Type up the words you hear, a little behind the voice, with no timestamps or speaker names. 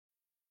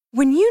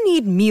When you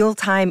need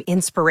mealtime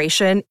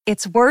inspiration,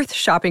 it's worth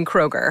shopping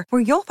Kroger,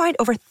 where you'll find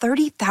over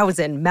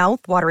 30,000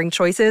 mouth-watering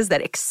choices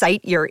that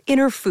excite your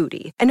inner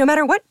foodie. And no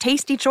matter what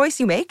tasty choice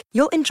you make,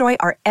 you'll enjoy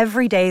our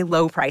everyday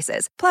low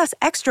prices, plus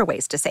extra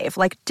ways to save,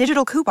 like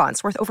digital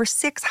coupons worth over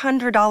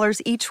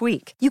 $600 each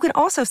week. You can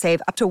also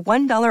save up to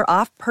 $1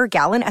 off per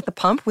gallon at the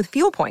pump with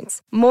fuel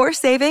points. More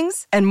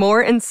savings and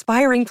more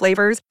inspiring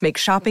flavors make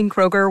shopping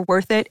Kroger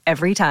worth it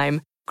every time.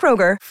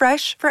 Kroger,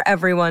 fresh for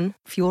everyone.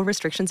 Fuel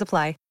restrictions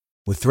apply.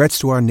 With threats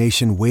to our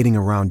nation waiting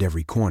around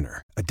every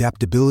corner,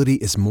 adaptability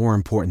is more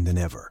important than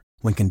ever.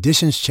 When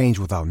conditions change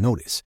without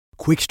notice,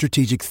 quick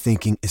strategic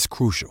thinking is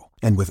crucial.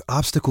 And with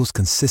obstacles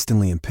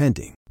consistently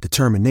impending,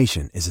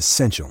 determination is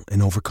essential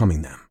in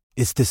overcoming them.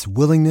 It's this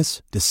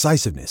willingness,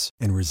 decisiveness,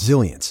 and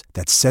resilience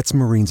that sets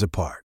Marines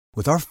apart.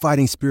 With our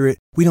fighting spirit,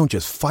 we don't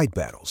just fight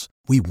battles,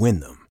 we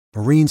win them.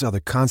 Marines are the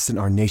constant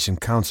our nation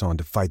counts on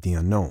to fight the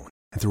unknown.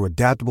 And through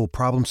adaptable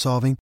problem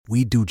solving,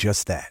 we do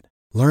just that.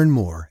 Learn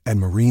more at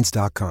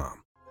marines.com.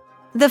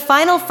 The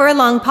Final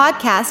Furlong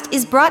podcast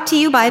is brought to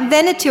you by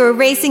Venator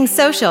Racing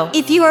Social.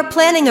 If you are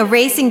planning a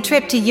racing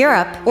trip to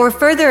Europe or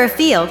further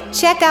afield,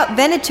 check out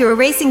Venator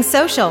Racing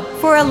Social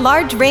for a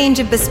large range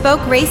of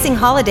bespoke racing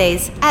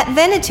holidays at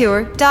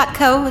venator.co.uk.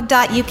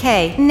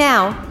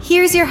 Now,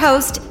 here's your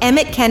host,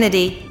 Emmett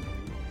Kennedy.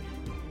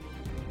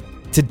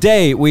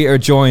 Today, we are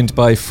joined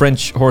by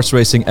French horse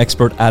racing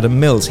expert Adam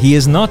Mills. He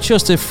is not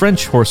just a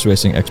French horse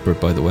racing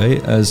expert, by the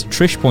way, as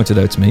Trish pointed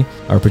out to me,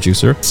 our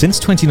producer. Since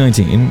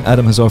 2019,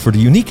 Adam has offered a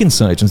unique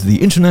insight into the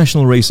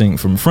international racing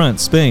from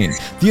France, Spain,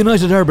 the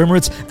United Arab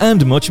Emirates,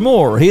 and much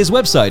more. His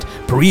website,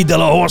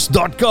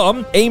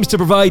 prixdelahorse.com, aims to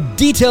provide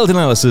detailed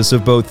analysis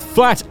of both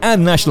flat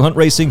and national hunt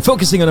racing,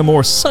 focusing on a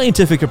more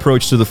scientific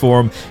approach to the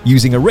form.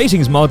 Using a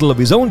ratings model of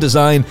his own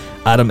design,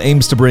 Adam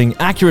aims to bring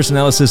accurate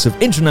analysis of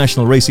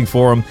international racing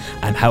form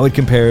and how it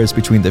compares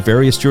between the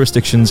various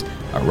jurisdictions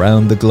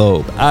around the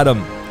globe.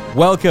 Adam,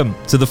 welcome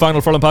to the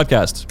Final Furlong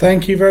podcast.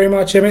 Thank you very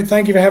much, Emmett.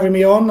 Thank you for having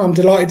me on. I'm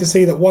delighted to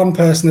see that one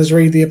person has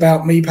read the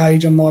About Me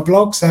page on my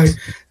blog, so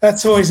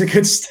that's always a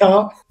good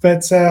start.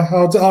 But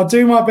I'll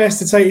do my best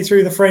to take you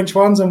through the French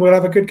ones, and we'll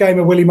have a good game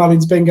of Willie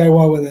Mullins bingo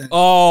while we're there.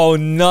 Oh,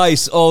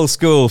 nice old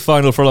school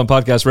Final Furlong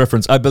podcast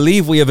reference. I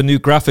believe we have a new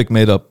graphic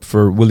made up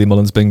for Willie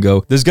Mullins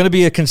bingo. There's going to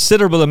be a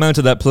considerable amount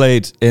of that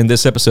played in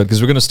this episode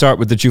because we're going to start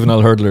with the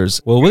juvenile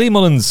hurdlers. Well, Willie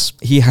Mullins,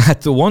 he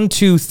had the 1,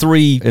 2,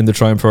 3 in the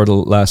Triumph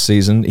Hurdle last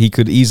season. He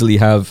could easily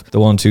have the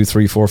 1, 2,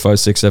 3, 4, 5,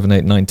 6, 7,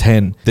 8, 9,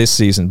 10 this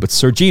season. But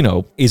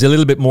Sergino is a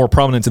little bit more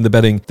prominent in the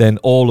betting than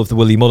all of the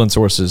Willie Mullins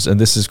horses. And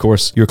this is, of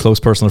course, your close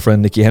personal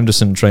friend, Nicky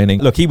Henderson,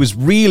 training. Look, he was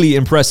really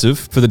impressive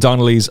for the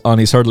Donnellys on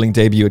his hurdling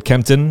debut at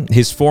Kempton.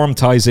 His form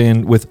ties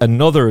in with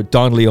another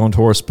Donnelly-owned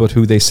horse, but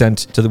who they sent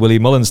to the Willie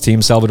Mullins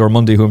team, Salvador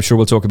Mundi, who I'm sure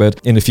we'll talk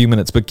about in a few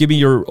minutes. But give me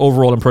your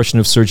overall impression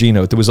of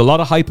Sergino. There was a lot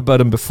of hype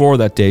about him before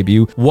that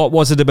debut. What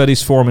was it about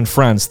his form in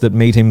France that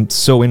made him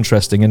so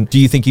interesting? And do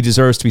you think he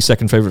deserves to be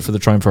second favourite for the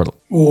Triumph Hurdle?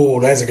 Oh,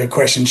 that's a good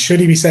question.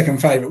 Should he be second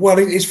favourite? Well,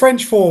 his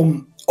French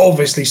form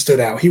obviously stood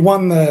out. He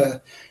won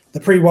the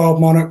Prix Wild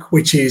Monarch,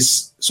 which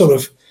is sort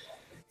of,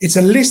 it's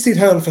a listed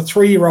hurdle for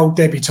 3-year-old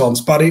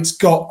debutants, but it's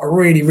got a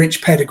really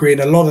rich pedigree, and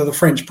a lot of the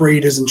French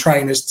breeders and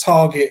trainers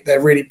target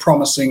their really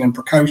promising and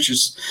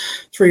precocious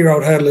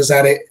 3-year-old hurdlers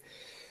at it.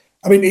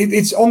 I mean,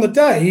 it's on the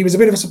day, he was a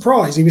bit of a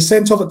surprise. He was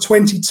sent off at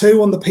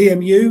 22 on the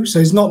PMU, so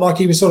it's not like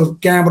he was sort of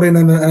gambling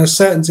in a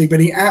certainty, but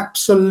he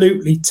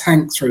absolutely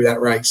tanked through that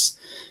race.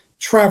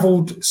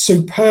 Travelled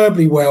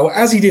superbly well,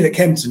 as he did at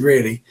Kempton,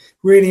 really.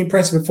 Really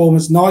impressive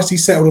performance, nicely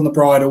settled on the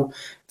bridle.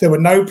 There were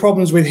no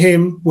problems with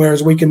him,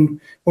 whereas when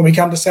we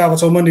come to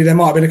Salvatore Mundi, there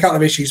might have been a couple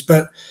of issues,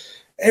 but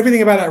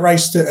everything about that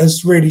race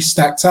has really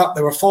stacked up.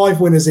 There were 5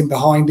 winners in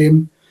behind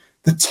him.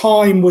 The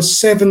time was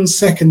 7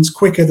 seconds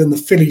quicker than the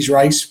Fillies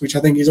race, which I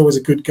think is always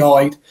a good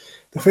guide.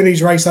 The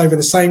Fillies race over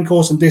the same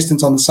course and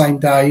distance on the same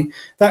day.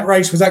 That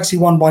race was actually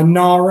won by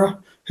Nara,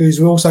 who's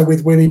also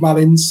with Willie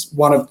Mullins,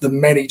 one of the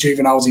many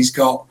juveniles he's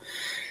got.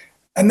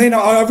 And then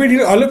I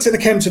looked at the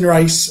Kempton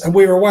race, and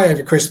we were away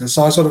over Christmas,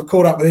 so I sort of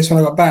caught up with this when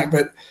I got back.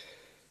 But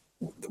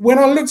when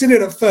I looked at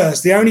it at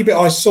first, the only bit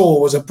I saw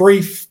was a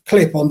brief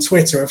clip on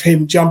Twitter of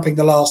him jumping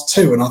the last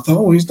 2, and I thought,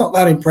 oh, he's not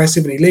that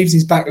impressive, and he leaves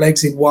his back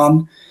legs in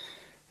 1.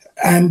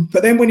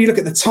 But then when you look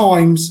at the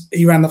times,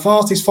 he ran the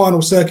fastest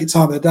final circuit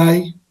time of the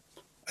day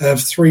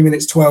of 3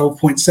 minutes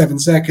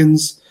 12.7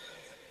 seconds.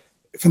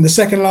 From the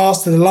second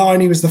last to the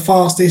line, he was the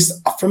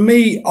fastest. For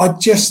me,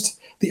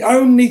 the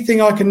only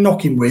thing I can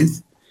knock him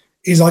with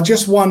is I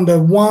just wonder,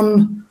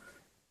 one,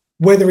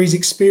 whether he's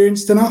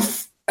experienced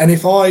enough. And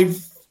if I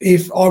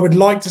would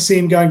like to see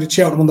him going to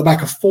Cheltenham on the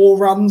back of 4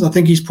 runs, I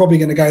think he's probably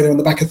going to go there on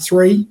the back of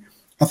 3.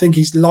 I think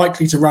he's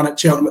likely to run at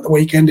Cheltenham at the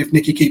weekend if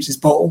Nicky keeps his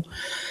bottle.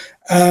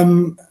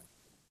 And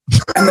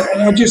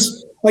I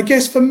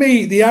guess for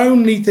me, the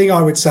only thing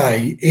I would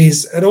say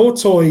is at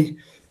Auteuil,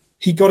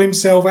 he got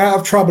himself out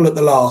of trouble at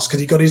the last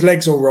because he got his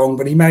legs all wrong,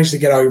 but he managed to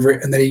get over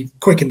it and then he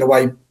quickened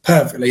away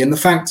perfectly. And the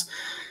fact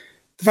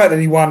that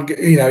he won,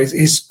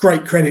 is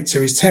great credit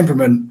to his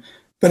temperament.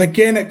 But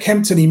again, at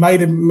Kempton, he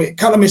made a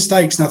couple of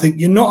mistakes. And I think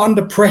you're not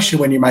under pressure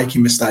when you're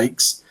making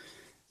mistakes.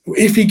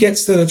 If he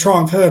gets to the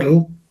Triumph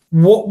Hurdle,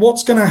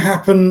 what's going to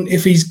happen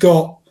if he's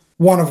got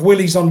one of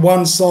Willie's on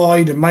one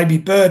side and maybe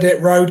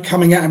Burdett Road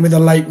coming at him with a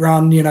late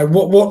run? You know,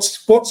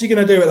 what's he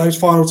going to do at those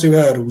final two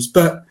hurdles?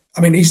 But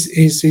I mean,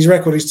 his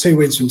record is 2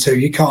 wins from 2.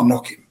 You can't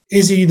knock him.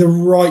 Is he the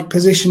right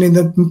position in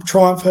the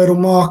Triumph Hurdle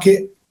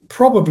market?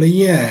 Probably,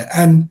 yeah.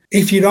 And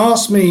if you'd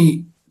asked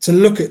me to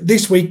look at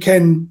this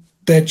weekend,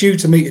 they're due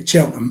to meet at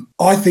Cheltenham,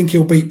 I think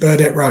he'll beat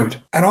Burdett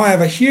Road. And I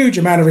have a huge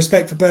amount of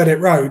respect for Burdett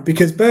Road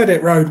because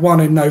Burdett Road won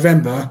in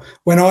November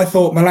when I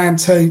thought Milan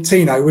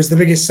Tino was the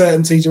biggest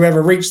certainty to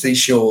ever reach these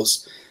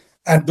shores.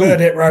 And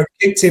Burdett Road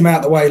kicked him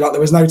out the way like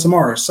there was no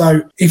tomorrow.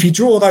 So if you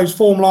draw those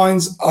form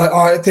lines,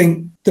 I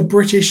think the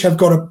British have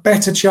got a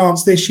better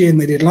chance this year than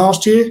they did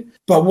last year.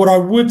 But what I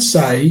would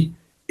say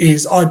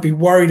is I'd be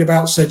worried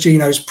about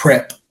Sergino's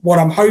prep. What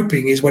I'm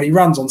hoping is when he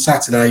runs on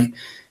Saturday,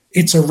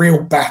 it's a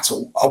real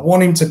battle. I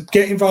want him to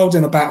get involved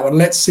in a battle and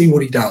let's see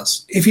what he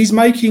does. If he's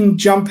making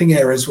jumping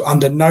errors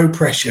under no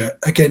pressure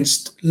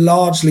against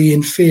largely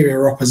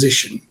inferior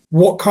opposition,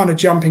 what kind of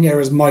jumping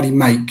errors might he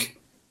make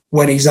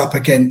when he's up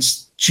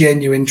against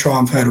genuine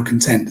Triumph Hurdle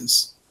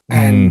contenders?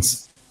 And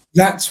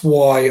that's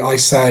why I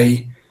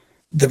say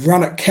the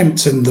run at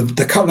Kempton,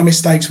 the couple of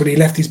mistakes when he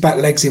left his back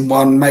legs in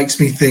one makes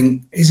me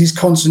think, is his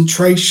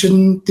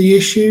concentration the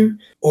issue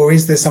or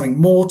is there something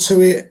more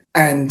to it?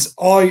 And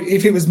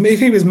if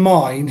he was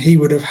mine, he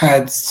would have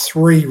had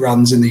 3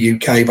 runs in the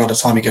UK by the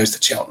time he goes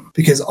to Cheltenham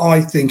because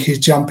I think his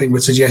jumping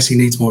would suggest he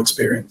needs more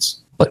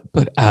experience. But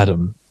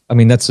Adam, I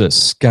mean, that's a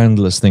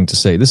scandalous thing to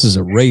say. This is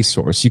a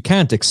racehorse. You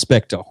can't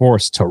expect a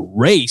horse to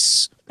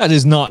race. That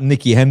is not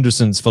Nicky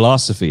Henderson's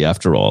philosophy,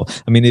 after all.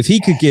 I mean, if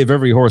he could give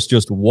every horse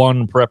just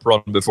one prep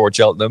run before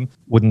Cheltenham,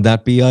 wouldn't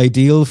that be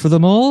ideal for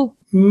them all?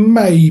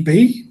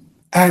 Maybe.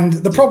 And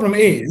the problem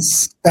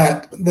is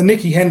that the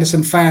Nicky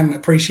Henderson Fan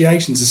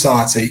Appreciation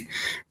Society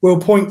will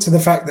point to the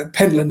fact that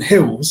Pentland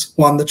Hills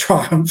won the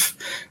Triumph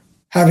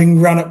having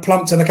run at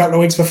Plumpton a couple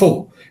of weeks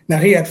before. Now,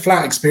 he had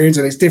flat experience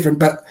and it's different,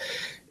 but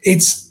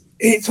it's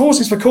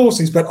horses for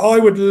courses. But I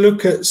would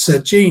look at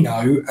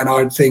Sergino and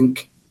I'd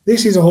think,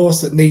 this is a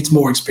horse that needs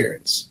more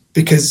experience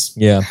because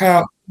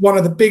one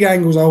of the big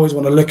angles I always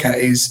want to look at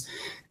is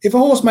if a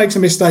horse makes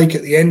a mistake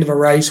at the end of a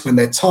race when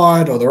they're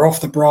tired or they're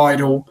off the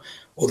bridle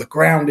or the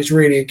ground is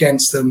really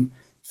against them,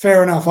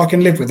 fair enough, I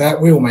can live with that.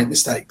 We all make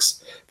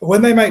mistakes. But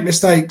when they make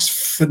mistakes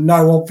for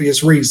no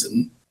obvious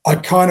reason, I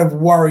kind of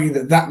worry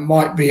that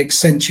might be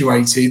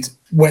accentuated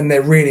when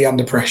they're really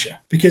under pressure.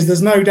 Because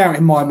there's no doubt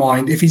in my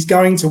mind, if he's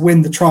going to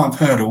win the Triumph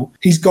Hurdle,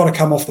 he's got to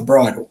come off the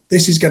bridle.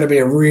 This is going to be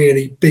a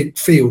really big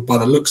field by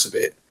the looks of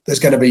it. There's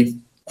going to be,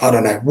 I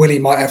don't know, Willie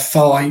might have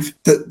 5.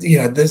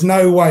 There's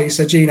no way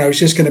Sergino is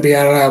just going to be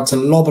allowed to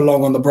lob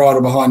along on the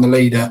bridle behind the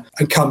leader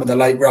and come with a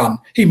late run.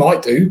 He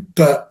might do,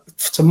 but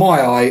to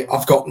my eye,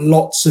 I've got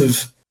lots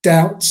of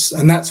doubts.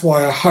 And that's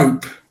why I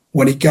hope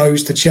when he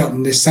goes to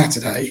Cheltenham this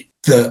Saturday,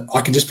 that I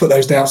can just put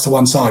those doubts to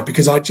one side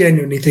because I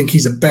genuinely think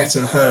he's a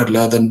better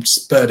hurdler than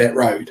Burdett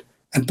Road.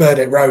 And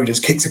Burdett Road has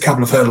kicked a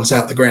couple of hurdles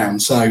out the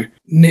ground. So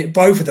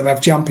both of them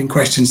have jumping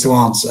questions to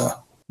answer.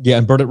 Yeah,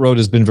 and Burdett Road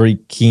has been very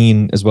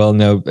keen as well.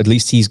 Now, at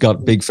least he's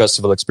got big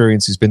festival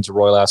experience. He's been to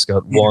Royal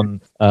Ascot, won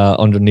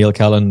under Neil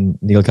Callan.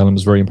 Neil Callan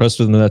was very impressed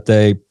with him that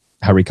day.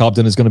 Harry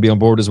Cobden is going to be on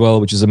board as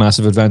well, which is a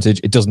massive advantage.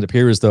 It doesn't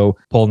appear as though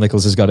Paul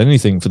Nicholls has got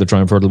anything for the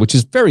Triumph Hurdle, which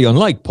is very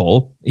unlike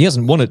Paul. He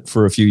hasn't won it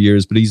for a few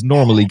years, but he's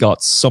normally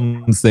got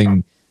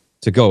something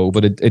to go,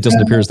 but it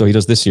doesn't appear as though he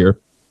does this year.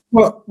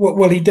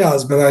 Well, he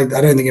does, but I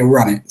don't think he'll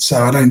run it.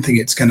 So I don't think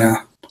it's going to...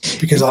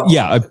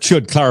 I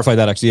should clarify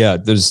that actually. Yeah,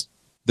 there's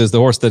the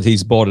horse that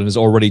he's bought and is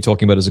already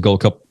talking about as a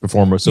Gold Cup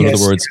performer. So in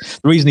other words,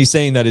 the reason he's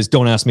saying that is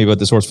don't ask me about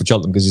this horse for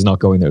Cheltenham because he's not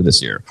going there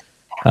this year,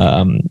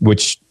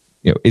 which...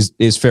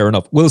 is fair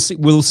enough. We'll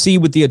see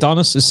with the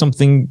Adonis is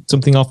something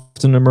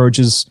often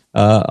emerges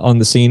on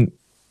the scene.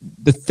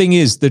 The thing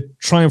is, the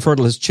Triumph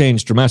Hurdle has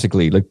changed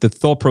dramatically. Like the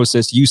thought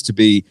process used to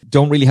be,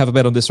 don't really have a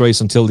bet on this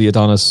race until the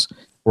Adonis,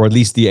 or at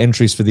least the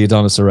entries for the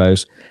Adonis are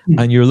out,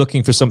 and you're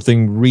looking for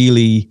something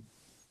really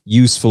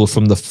useful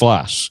from the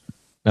flat.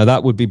 Now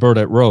that would be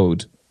Burdett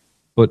Road,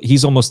 but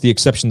he's almost the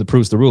exception that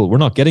proves the rule. We're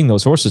not getting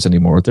those horses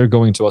anymore. They're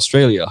going to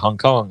Australia, Hong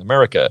Kong,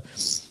 America.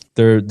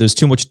 There's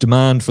too much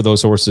demand for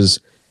those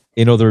horses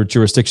in other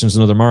jurisdictions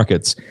and other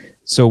markets.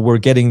 So we're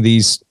getting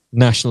these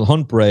national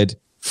hunt bred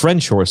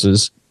French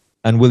horses,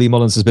 and Willie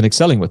Mullins has been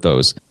excelling with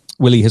those.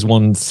 Willie has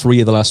won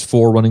 3 of the last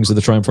 4 runnings of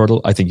the Triumph Hurdle.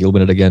 I think he'll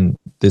win it again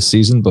this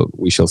season, but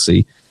we shall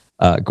see.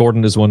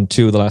 Gordon has won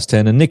 2 of the last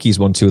 10, and Nicky's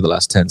won 2 of the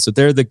last 10. So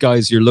they're the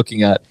guys you're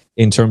looking at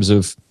in terms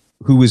of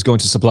who is going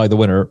to supply the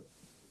winner.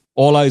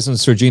 All eyes on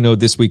Sergino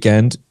this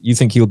weekend. You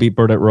think he'll beat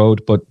Burdett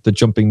Road, but the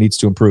jumping needs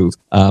to improve.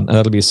 And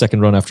that'll be a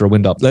second run after a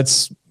wind up.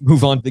 Let's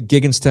move on. The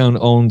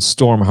Gigginstown-owned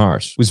Storm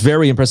Heart was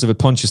very impressive at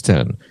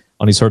Punchestown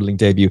on his hurdling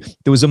debut.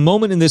 There was a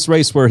moment in this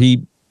race where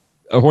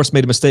a horse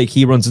made a mistake.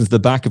 He runs into the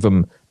back of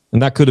him,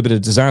 and that could have been a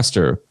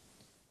disaster.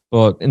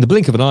 But in the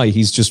blink of an eye,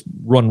 he's just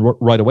run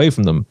right away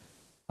from them.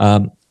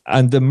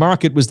 And the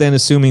market was then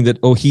assuming that,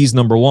 oh, he's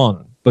number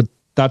one. But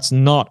that's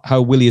not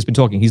how Willie has been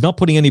talking. He's not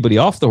putting anybody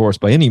off the horse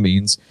by any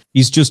means.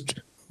 He's just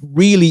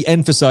really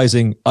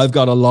emphasizing, I've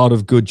got a lot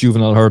of good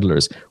juvenile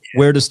hurdlers.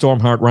 Where does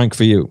Stormheart rank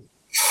for you?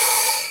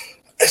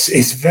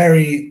 It's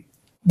very...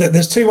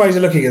 There's two ways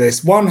of looking at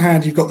this. One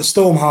hand, you've got the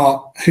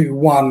Stormheart who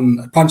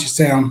won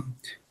Punchestown.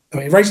 I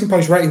mean, Racing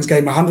Post ratings gave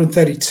him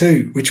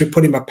 132, which would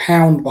put him a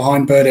pound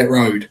behind Burdett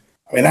Road.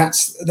 I mean,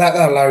 that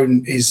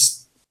alone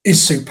is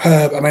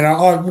superb. I mean,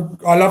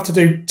 I love to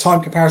do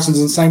time comparisons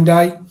on the same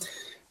day.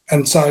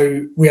 And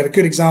so we had a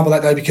good example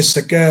that day because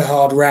Sir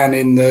Gerhard ran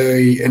in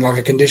like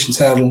a conditions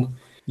hurdle.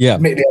 Yeah.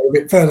 Admittedly, a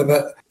bit further,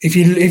 but if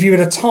you were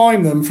to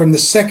time them from the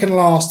second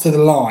last to the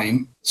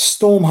line,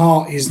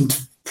 Stormheart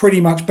is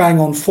pretty much bang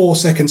on 4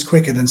 seconds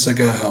quicker than Sir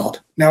Gerhard.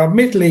 Now,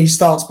 admittedly, he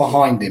starts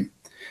behind him,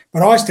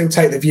 but I still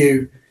take the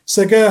view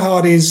Sir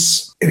Gerhard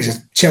is a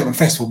Cheltenham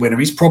Festival winner.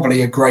 He's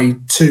probably a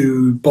grade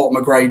 2, bottom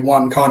of grade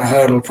 1 kind of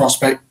hurdle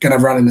prospect, going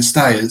to run in the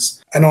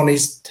stayers. And on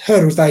his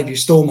hurdles debut,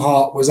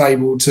 Stormheart was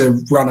able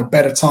to run a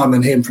better time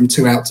than him from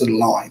 2 out to the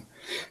line.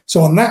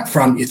 So on that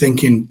front, you're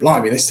thinking,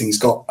 blimey, this thing's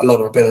got a lot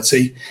of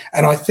ability.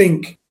 And I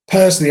think,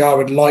 personally, I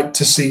would like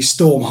to see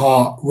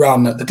Stormheart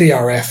run at the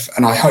DRF,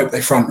 and I hope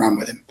they front run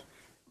with him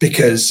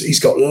because he's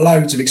got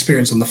loads of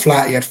experience on the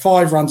flat. He had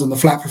 5 runs on the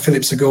flat for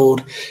Philip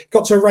Segord.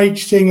 Got to a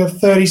rating of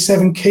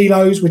 37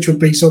 kilos, which would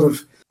be sort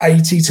of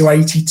 80 to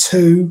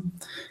 82.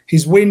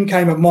 His win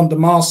came at Mont de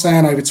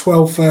Marsan over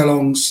 12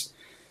 furlongs.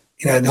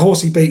 You know, the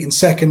horse he beat in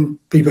second,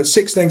 he put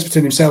 6 lengths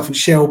between himself and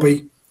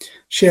Shelby.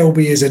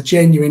 Shelby is a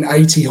genuine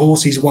 80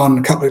 horse. He's won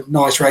a couple of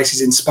nice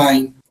races in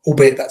Spain,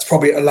 albeit that's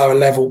probably at a lower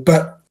level.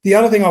 But the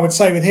other thing I would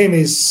say with him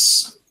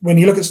is when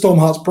you look at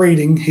Stormheart's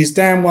breeding, his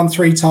dam won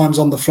 3 times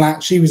on the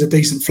flat. She was a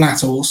decent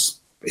flat horse.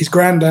 His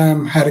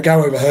grandam had a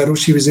go over hurdles.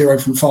 She was 0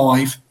 from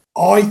 5.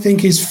 I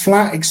think his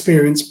flat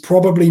experience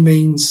probably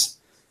means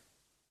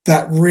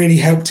that really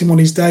helped him on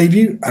his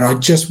debut. And I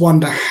just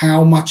wonder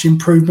how much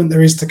improvement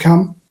there is to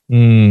come.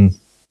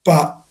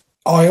 But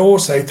I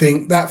also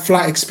think that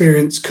flat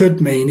experience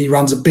could mean he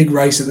runs a big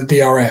race at the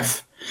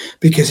DRF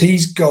because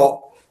he's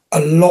got a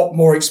lot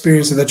more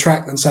experience of the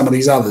track than some of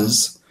these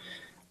others.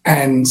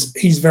 And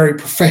he's very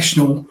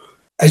professional.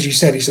 As you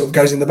said, he sort of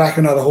goes in the back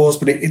of another horse,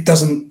 but it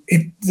doesn't,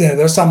 there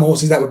are some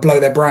horses that would blow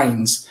their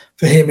brains.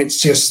 For him, it's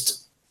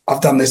just,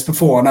 I've done this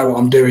before, I know what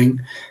I'm doing.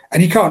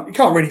 And you can't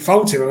really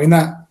fault him. I mean,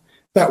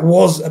 that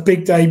was a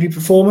big debut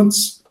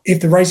performance. If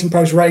the Racing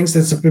Post ratings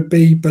are to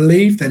be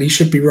believed, then he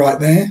should be right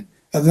there.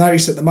 I've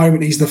noticed at the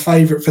moment he's the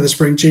favourite for the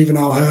Spring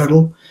Juvenile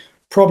Hurdle.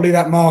 Probably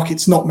that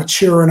market's not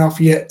mature enough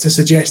yet to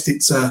suggest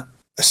it's a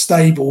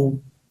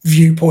stable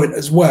viewpoint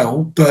as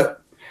well,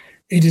 but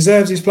he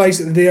deserves his place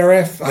at the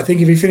DRF. I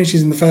think if he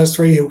finishes in the first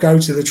 3, he'll go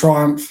to the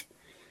Triumph.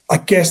 I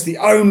guess the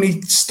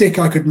only stick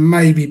I could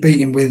maybe beat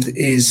him with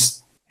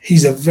is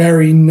he's a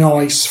very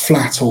nice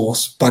flat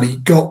horse, but he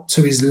got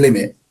to his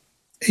limit.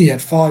 He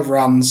had 5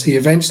 runs. He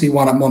eventually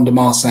won at Mont de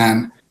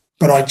Marsan,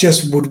 but I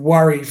just would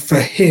worry for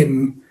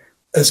him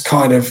as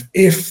kind of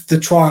if the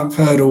Triumph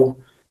Hurdle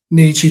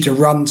needs you to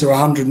run to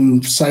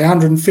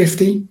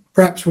 150,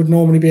 perhaps would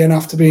normally be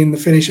enough to be in the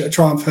finish at a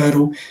Triumph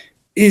Hurdle.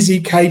 Is he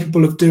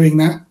capable of doing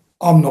that?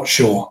 I'm not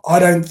sure. I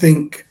don't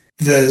think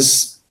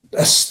there's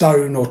a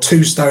stone or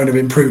 2 stone of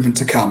improvement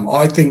to come.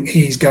 I think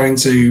he's going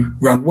to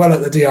run well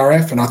at the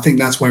DRF, and I think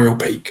that's where he'll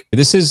peak.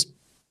 This is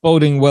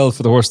boding well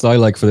for the horse that I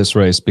like for this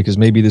race, because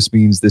maybe this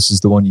means this is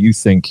the one you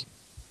think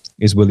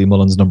is Willie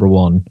Mullins number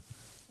 1.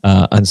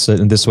 And so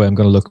in this way, I'm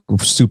going to look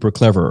super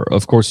clever.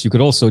 Of course, you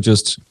could also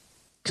just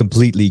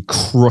completely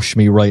crush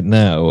me right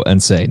now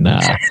and say,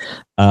 nah.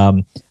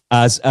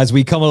 As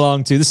we come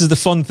along to, this is the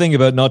fun thing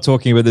about not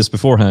talking about this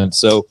beforehand.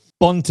 So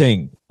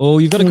bunting. Oh,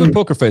 you've got a good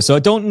poker face. So I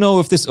don't know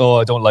if this,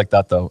 I don't like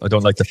that though. I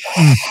don't like that.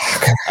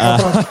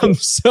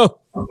 So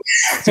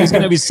he's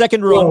going to have his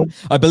second run.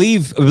 I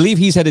believe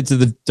he's headed to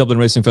the Dublin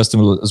Racing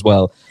Festival as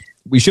well.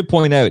 We should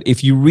point out,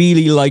 if you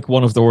really like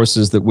one of the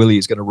horses that Willie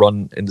is going to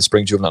run in the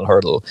Spring Juvenile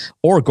Hurdle,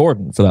 or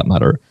Gordon for that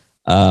matter,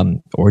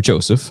 or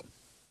Joseph,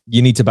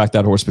 you need to back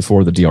that horse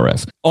before the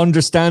DRF.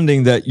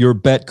 Understanding that your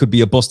bet could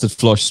be a busted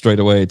flush straight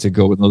away, to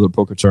go with another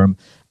poker term,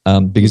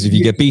 because if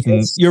you get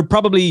beaten, you're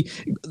probably,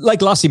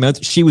 like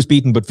Lossiemouth, she was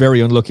beaten but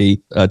very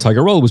unlucky.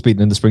 Tiger Roll was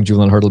beaten in the Spring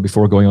Juvenile Hurdle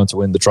before going on to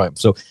win the Triumph.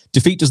 So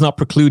defeat does not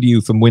preclude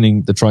you from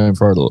winning the Triumph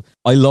Hurdle.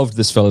 I loved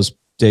this fella's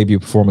debut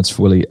performance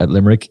for Willie at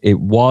Limerick. It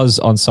was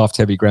on soft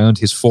heavy ground.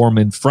 His form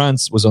in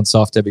France was on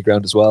soft heavy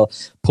ground as well.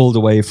 Pulled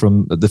away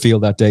from the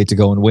field that day to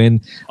go and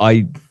win.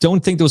 I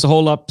don't think there was a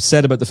whole lot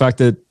said about the fact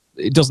that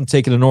it doesn't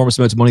take an enormous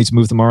amount of money to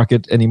move the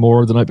market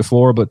anymore the night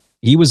before, but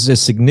he was a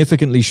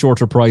significantly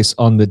shorter price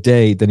on the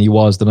day than he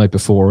was the night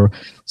before.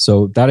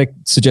 So that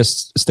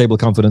suggests stable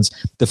confidence.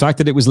 The fact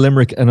that it was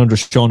Limerick and under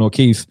Sean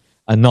O'Keefe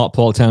and not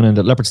Paul Townend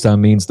at Leopardstown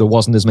means there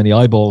wasn't as many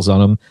eyeballs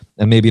on him,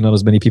 and maybe not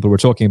as many people were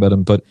talking about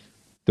him, but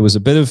there was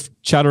a bit of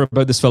chatter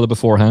about this fella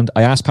beforehand.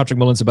 I asked Patrick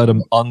Mullins about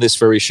him on this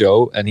very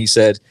show, and he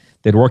said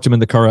they'd worked him in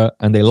the Curragh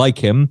and they like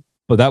him.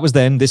 But that was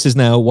then. This is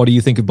now. What do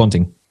you think of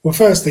bunting? Well,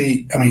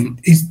 firstly, I mean,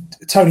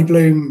 Tony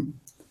Bloom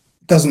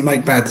doesn't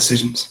make bad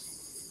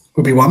decisions,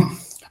 would be one.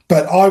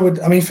 But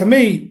for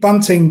me,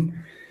 Bunting,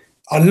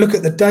 I look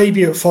at the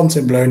debut at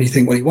Fontainebleau and you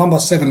think, well, he won by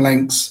 7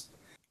 lengths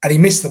and he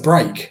missed the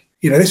break.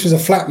 This was a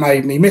flat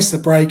maiden. He missed the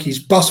break. He's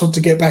bustled to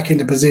get back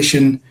into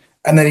position.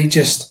 And then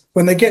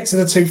when they get to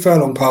the 2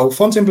 furlong pole,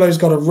 Fontainebleau's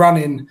got a run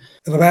in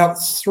of about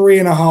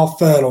 3.5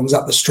 furlongs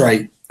up the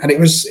straight. And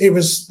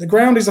the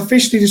ground is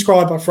officially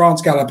described by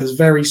France Gallop as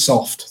very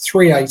soft,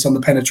 3.8 on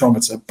the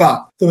penetrometer.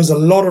 But there was a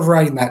lot of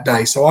rain that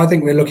day. So I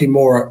think we're looking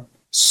more at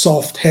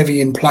soft, heavy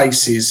in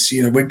places.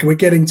 We're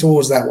getting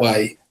towards that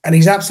way. And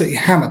he's absolutely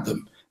hammered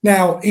them.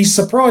 Now, he's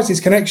surprised his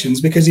connections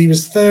because he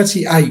was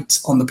 38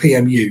 on the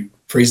PMU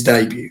for his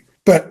debut.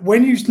 But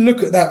when you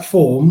look at that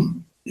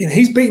form,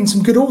 he's beaten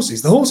some good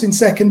horses. The horse in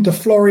second, De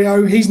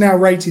Florio, he's now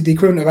rated the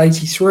equivalent of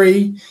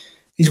 83.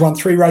 He's won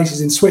 3 races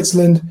in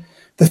Switzerland.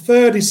 The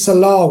third is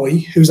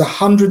Salawi, who's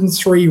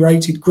 103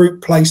 rated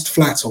group placed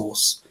flat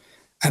horse.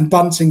 And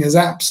Bunting has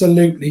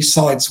absolutely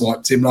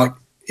sideswiped him. Like,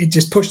 it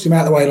just pushed him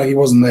out of the way like he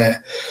wasn't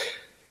there.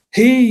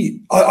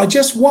 I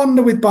just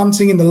wonder with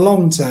Bunting in the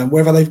long term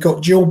whether they've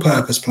got dual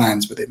purpose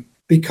plans with him,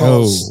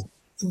 because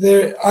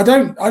I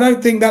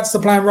don't think that's the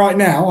plan right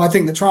now. I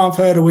think the Triumph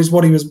Hurdle is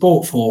what he was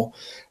bought for,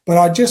 but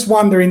I just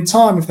wonder in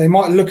time if they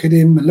might look at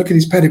him and look at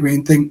his pedigree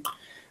and think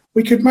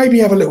we could maybe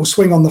have a little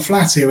swing on the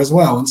flat here as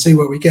well and see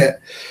where we get.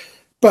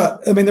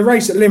 But the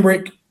race at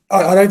Limerick,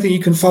 I don't think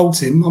you can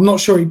fault him. I'm not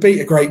sure he beat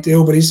a great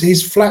deal, but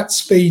his flat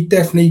speed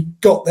definitely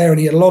got there and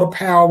he had a lot of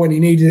power when he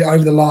needed it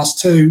over the last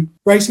 2.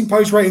 Racing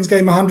Post ratings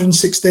gave him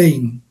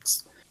 116.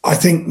 I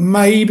think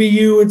maybe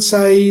you would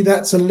say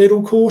that's a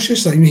little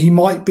cautious. He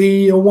might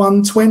be a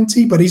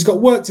 120, but he's got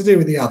work to do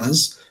with the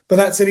others. But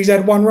that said, he's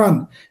had 1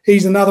 run.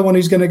 He's another one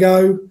who's going to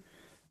go.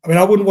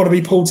 I wouldn't want to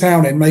be Paul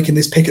Townend making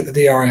this pick at the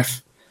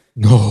DRF.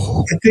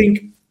 No. I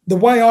think the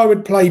way I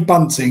would play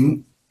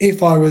Bunting,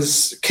 if I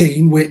was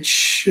keen,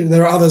 which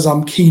there are others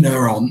I'm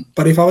keener on,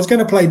 but if I was going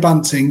to play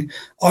Bunting,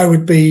 I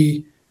would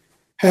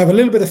have a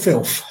little bit of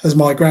filth, as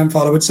my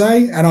grandfather would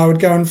say, and I would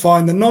go and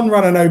find the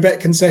non-runner no-bet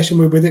concession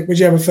with it,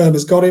 whichever firm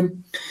has got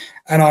him,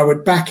 and I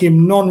would back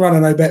him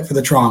non-runner no-bet for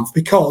the Triumph,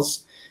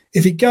 because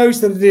if he goes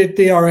to the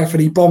DRF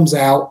and he bombs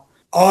out,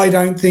 I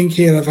don't think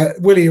I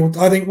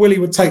think Willie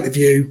would take the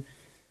view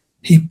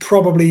he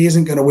probably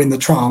isn't going to win the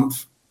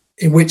Triumph,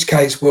 in which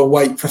case we'll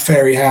wait for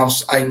Fairy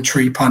House,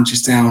 Aintree,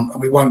 Punchestown,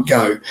 and we won't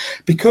go.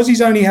 Because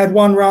he's only had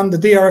 1 run, the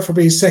DRF will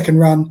be his 2nd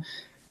run,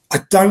 I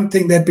don't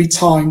think there'd be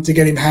time to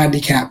get him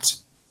handicapped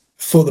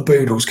for the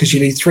Boodles, because you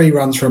need 3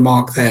 runs for a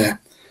mark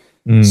there.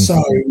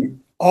 So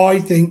I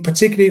think,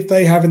 particularly if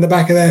they have in the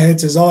back of their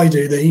heads, as I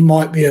do, that he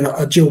might be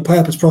a dual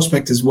purpose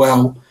prospect as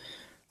well,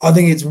 I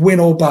think it's win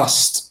or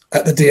bust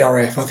at the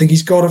DRF. I think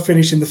he's got to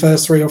finish in the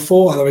first 3 or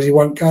 4, otherwise he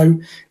won't go,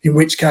 in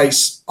which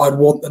case I'd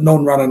want the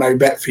non-runner no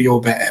bet for your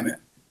bet, Emmett.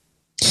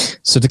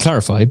 So to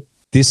clarify,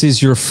 this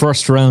is your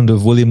first round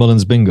of Willie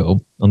Mullins Bingo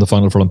on the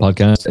Final Furlong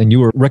podcast, and you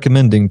were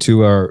recommending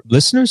to our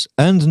listeners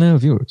and now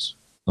viewers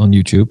on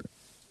YouTube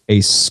a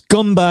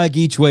scumbag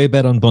each way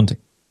bet on Bunting.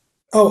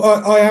 Oh,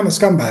 I am a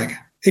scumbag.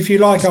 If you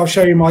like, I'll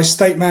show you my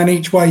State Man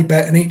each way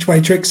bet and each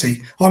way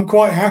Trixie. I'm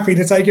quite happy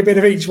to take a bit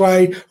of each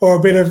way or a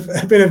bit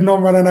of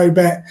non-runner no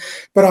bet,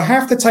 but I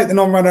have to take the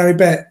non-runner no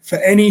bet for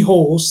any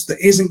horse that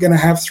isn't going to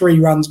have 3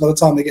 runs by the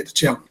time they get to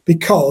Cheltenham,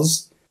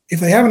 because if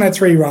they haven't had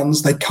 3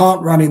 runs, they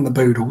can't run in the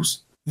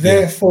Boodles.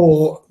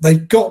 Therefore,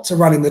 they've got to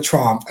run in the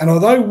Triumph. And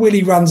although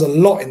Willie runs a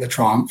lot in the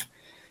Triumph,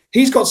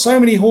 he's got so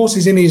many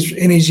horses in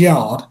his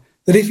yard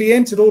that if he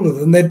entered all of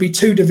them, there'd be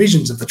 2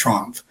 divisions of the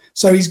Triumph.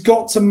 So he's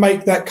got to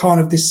make that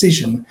kind of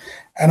decision.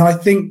 And I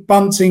think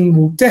Bunting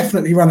will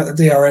definitely run at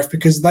the DRF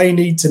because they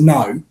need to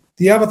know.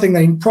 The other thing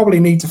they probably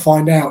need to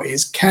find out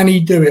is, can he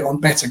do it on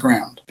better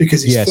ground?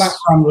 Because his flat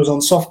run was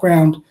on soft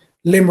ground.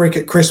 Limerick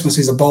at Christmas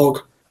is a bog.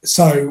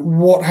 So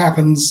what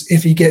happens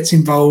if he gets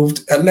involved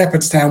at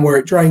Leopardstown where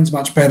it drains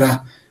much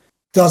better?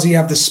 Does he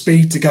have the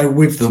speed to go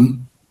with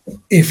them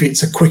if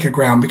it's a quicker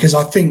ground? Because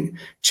I think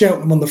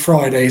Cheltenham on the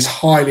Friday is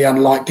highly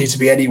unlikely to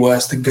be any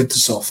worse than good to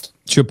soft.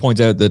 Should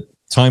point out that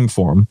time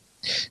form,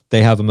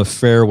 they have him a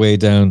fair way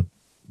down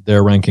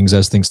their rankings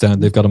as things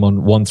stand. They've got him on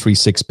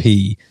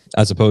 136p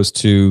as opposed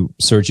to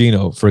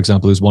Sergino, for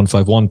example, who's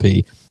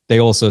 151p. They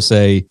also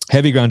say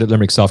heavy ground at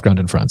Limerick, soft ground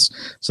in France.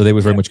 So they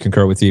would very much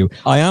concur with you.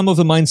 I am of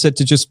the mindset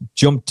to just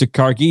jump to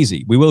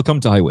Cargeezy. We will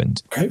come to High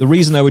Wind. Okay. The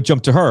reason I would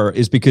jump to her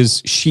is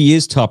because she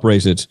is top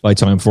rated by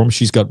time form.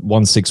 She's got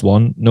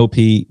 161, no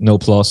P, no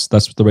plus.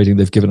 That's the rating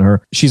they've given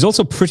her. She's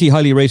also pretty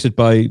highly rated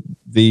by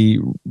the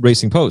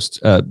Racing Post.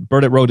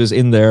 Burdett Road is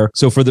in there.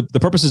 So for the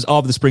purposes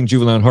of the Spring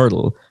Juvenile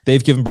Hurdle,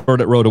 they've given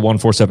Burdett Road a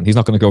 147. He's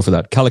not going to go for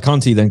that.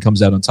 Caliconti then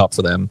comes out on top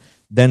for them.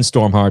 Then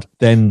Stormheart,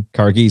 then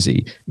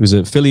Cargeezy. It was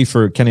a filly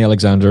for Kenny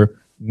Alexander,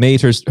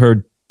 made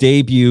her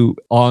debut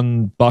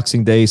on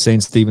Boxing Day,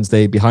 St. Stephen's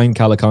Day, behind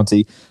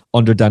Caliconti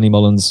under Danny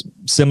Mullins,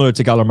 similar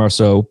to Galler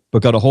Marceau,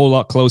 but got a whole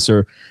lot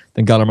closer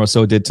than Galler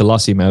Marceau did to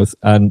Lossiemouth,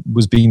 and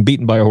was being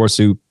beaten by a horse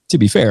who, to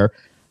be fair,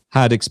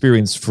 had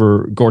experience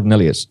for Gordon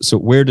Elliott. So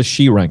where does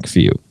she rank for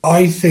you?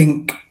 I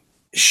think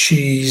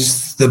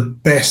she's the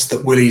best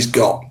that Willie's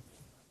got.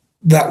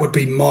 That would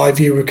be my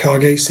view with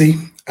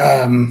Cargisi.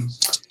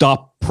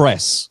 Stop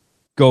press.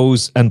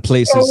 Goes and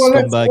places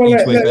scumbag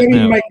each way. Let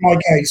me make my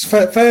case.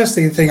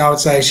 Firstly, the thing I would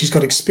say is she's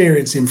got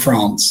experience in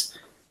France.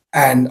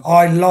 And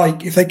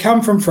if they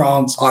come from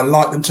France, I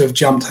like them to have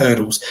jumped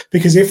hurdles.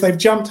 Because if they've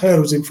jumped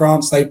hurdles in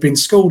France, they've been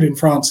schooled in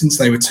France since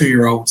they were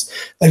 2-year-olds.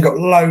 They've got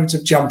loads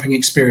of jumping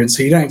experience,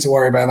 so you don't need to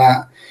worry about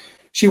that.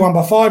 She won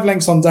by 5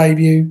 lengths on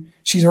debut.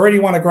 She's already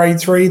won a Grade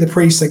 3, the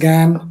Prix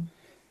Sagan.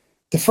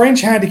 The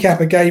French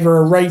handicapper gave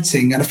her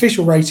an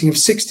official rating of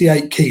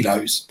 68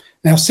 kilos.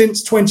 Now,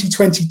 since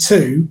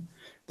 2022,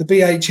 the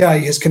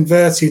BHA has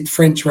converted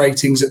French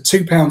ratings at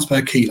 £2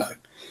 per kilo.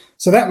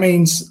 So that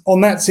means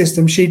on that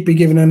system, she'd be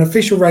given an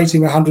official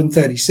rating of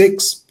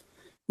 136.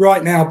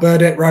 Right now,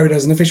 Burdett Road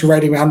has an official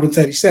rating of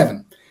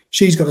 137.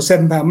 She's got a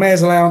 £7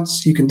 mare's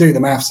allowance. You can do the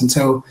maths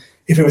until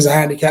if it was a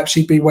handicap,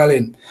 she'd be well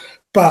in.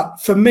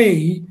 But for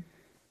me,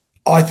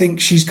 I think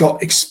she's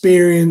got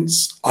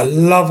experience. I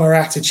love her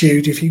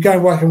attitude. If you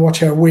go back and watch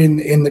her win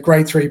in the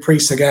Grade 3 Prix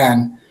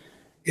Sagan,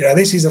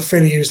 this is a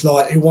filly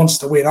who wants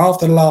to win.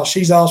 After the last,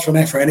 she's asked for an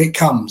effort and it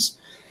comes.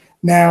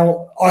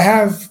 Now, I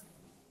have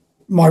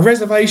my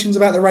reservations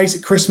about the race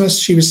at Christmas.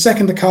 She was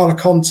second to Carla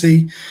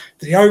Conti.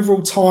 The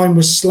overall time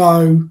was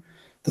slow.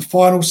 The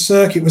final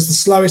circuit was the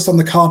slowest on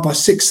the card by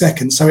 6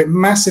 seconds, so it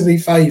massively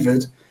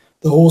favoured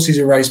the horses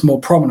who raced more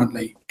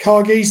prominently.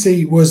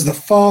 Cargisi was the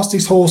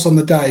fastest horse on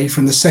the day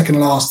from the second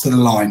last to the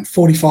line,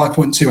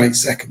 45.28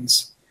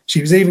 seconds. She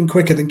was even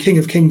quicker than King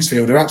of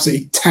Kingsfield, who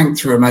absolutely tanked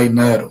through a maiden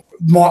hurdle.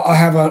 I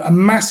have a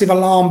massive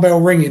alarm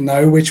bell ringing,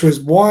 though, which was,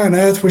 why on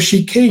earth was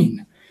she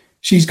keen?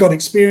 She's got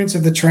experience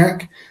of the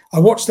track. I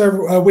watched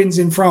her wins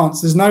in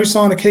France. There's no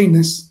sign of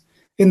keenness.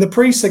 In the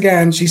Prix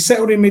Sagan, she's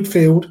settled in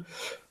midfield.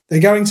 They're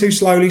going too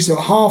slowly, so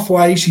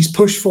halfway, she's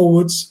pushed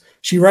forwards.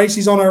 She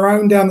races on her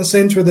own down the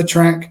centre of the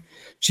track.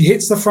 She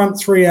hits the front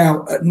 3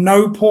 out. At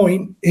no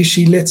point is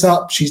she lit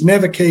up. She's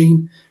never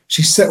keen.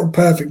 She's settled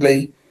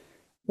perfectly.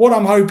 What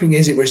I'm hoping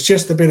is it was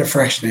just a bit of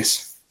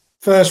freshness.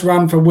 First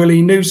run for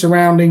Willie, new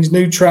surroundings,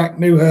 new track,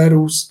 new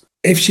hurdles.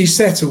 If she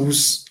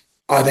settles,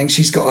 I think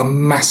she's got a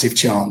massive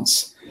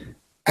chance.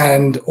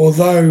 And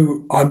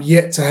although I'm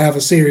yet to have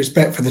a serious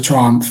bet for the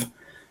Triumph,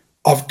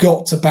 I've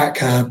got to back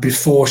her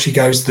before she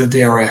goes to the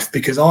DRF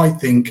because I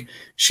think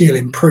she'll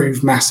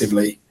improve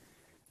massively.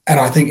 And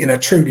I think in a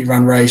truly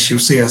run race, you'll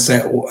see her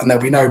settle and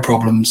there'll be no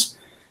problems.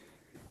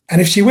 And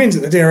if she wins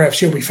at the DRF,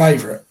 she'll be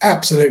favourite.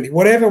 Absolutely.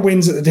 Whatever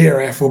wins at the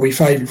DRF will be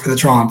favourite for the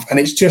Triumph. And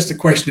it's just a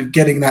question of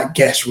getting that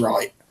guess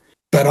right.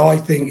 But I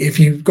think if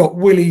you've got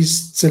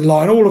Willie's to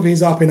line all of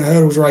his up in a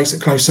hurdles race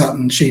at Close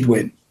Sutton, she'd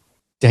win.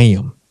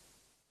 Damn.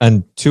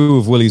 And 2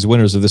 of Willie's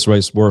winners of this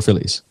race were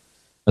fillies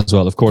as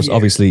well. Of course,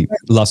 obviously,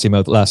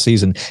 Lossiemouth last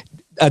season.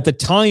 At the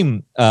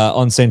time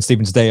on St.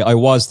 Stephen's Day, I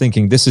was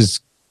thinking this is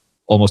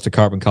almost a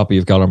carbon copy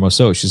of Galar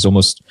Mousseau. She's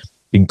almost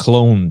been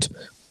cloned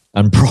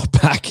and brought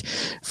back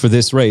for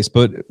this race.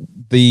 But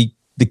the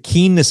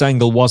keenness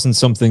angle wasn't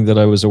something that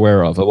I was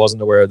aware of. I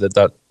wasn't aware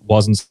that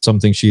wasn't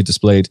something she had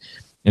displayed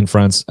in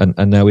France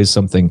and now is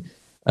something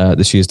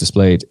that she has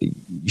displayed.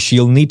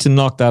 She'll need to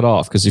knock that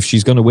off because if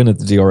she's going to win at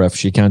the DRF,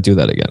 she can't do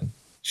that again.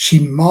 She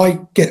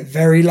might get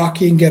very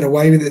lucky and get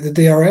away with it at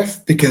the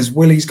DRF because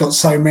Willie's got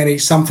so many,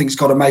 something's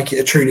got to make it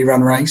a truly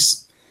run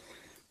race.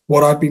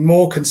 What I'd be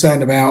more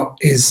concerned about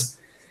is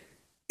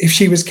if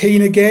she was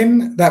keen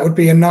again, that would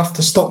be enough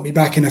to stop me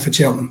backing her for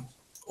Cheltenham,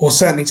 or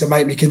certainly to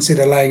make me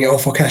consider laying it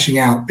off or cashing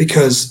out,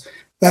 because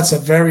that's a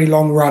very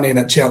long run in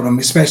at Cheltenham,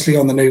 especially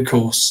on the new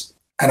course.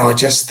 And I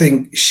just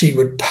think she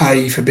would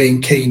pay for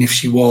being keen if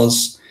she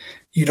was.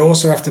 You'd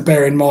also have to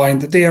bear in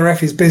mind the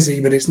DRF is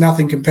busy, but it's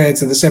nothing compared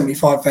to the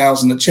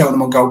 75,000 at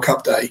Cheltenham on Gold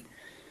Cup Day.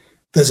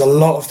 There's a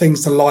lot of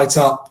things to light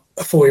up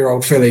a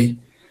 4-year-old filly.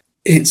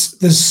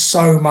 There's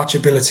so much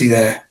ability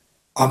there.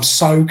 I'm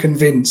so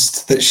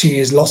convinced that she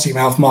is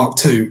Lossiemouth Mark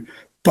II,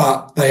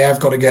 but they have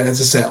got to get her to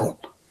settle.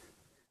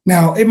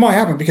 Now, it might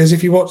happen because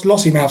if you watch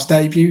Lossiemouth's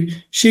debut,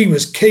 she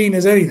was keen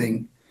as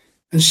anything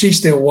and she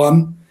still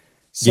won.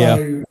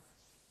 So,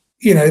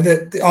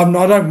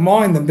 I don't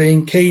mind them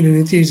being keen and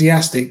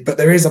enthusiastic, but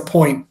there is a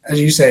point, as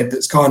you said,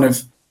 that's kind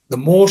of the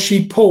more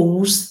she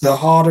pulls, the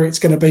harder it's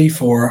going to be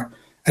for her.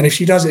 And if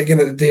she does it again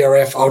at the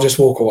DRF, I'll just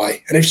walk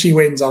away. And if she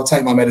wins, I'll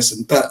take my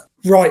medicine. But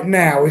right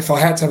now, if I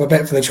had to have a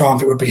bet for the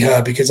Triumph, it would be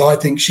her because I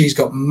think she's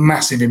got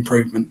massive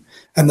improvement.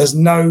 And there's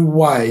no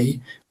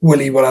way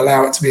Willie will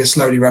allow it to be a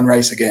slowly run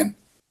race again.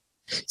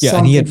 Yeah,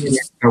 and he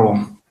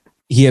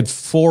had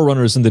 4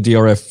 runners in the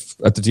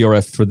DRF at the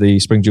DRF for the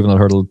Spring Juvenile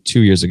Hurdle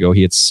 2 years ago.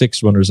 He had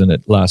 6 runners in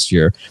it last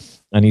year.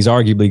 And he's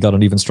arguably got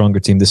an even stronger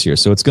team this year.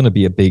 So it's going to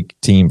be a big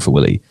team for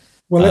Willie.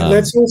 Well,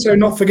 let's also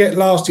not forget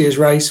last year's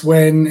race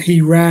when he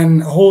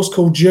ran a horse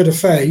called Jeu de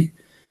Fay.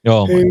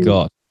 Oh, my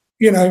God.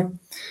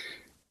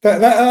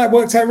 That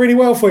worked out really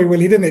well for you,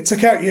 Willie, didn't it?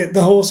 Took out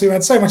the horse who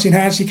had so much in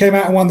hand, she came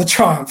out and won the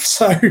Triumph.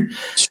 So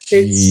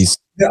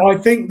I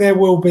think there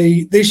will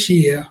be, this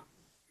year,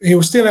 he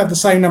will still have the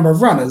same number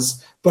of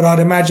runners, but I'd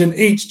imagine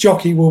each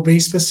jockey will be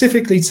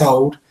specifically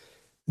told,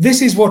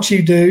 this is what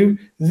you do,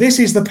 this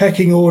is the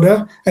pecking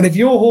order, and if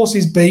your horse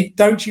is beat,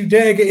 don't you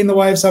dare get in the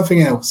way of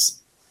something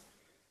else.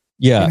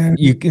 Yeah,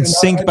 you can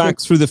sink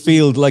back through the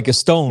field like a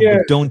stone,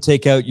 but don't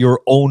take out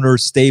your owner,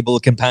 stable,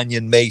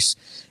 companion, mate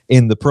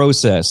in the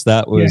process.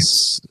 That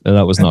was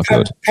not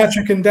good.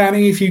 Patrick and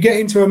Danny, if you get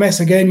into a mess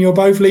again, you're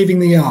both leaving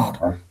the yard.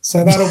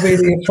 So that'll be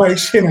the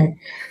approach.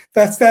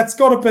 That's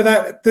got to be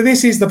that.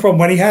 This is the problem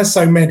when he has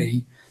so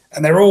many,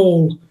 and they're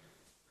all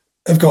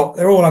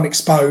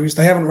unexposed.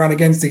 They haven't run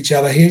against each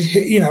other.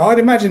 I'd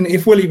imagine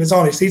if Willie was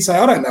honest, he'd say,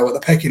 "I don't know what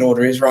the pecking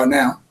order is right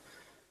now.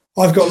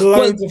 I've got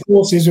loads of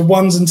horses with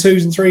 1s and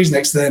 2s and 3s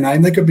next to their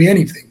name. They could be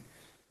anything."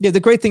 Yeah, the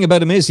great thing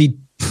about him is he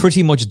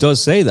pretty much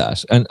does say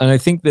that, and I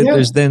think that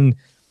there's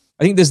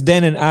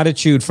then an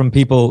attitude from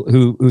people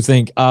who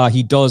think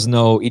he does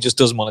know, he just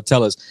doesn't want to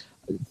tell us.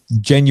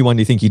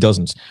 Genuinely think he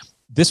doesn't.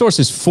 This horse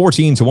is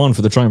 14-1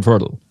 for the Triumph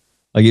Hurdle.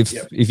 Like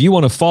if you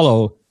want to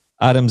follow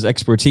Adam's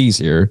expertise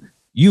here,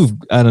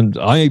 and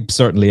I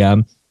certainly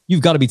am,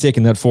 you've got to be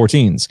taking that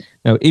 14s.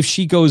 Now, if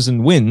she goes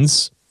and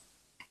wins,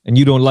 and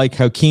you don't like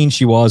how keen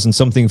she was, and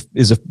something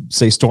is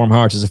say Storm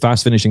Heart is a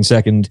fast finishing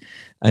second,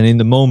 and in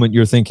the moment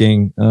you're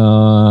thinking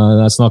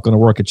that's not going to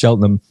work at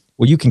Cheltenham,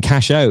 well, you can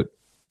cash out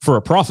for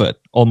a profit,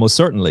 almost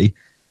certainly.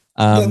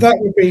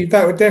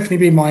 That would definitely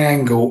be my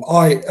angle.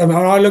 I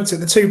looked at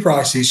the two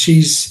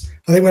prices.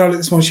 I think when I looked at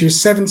this one, she was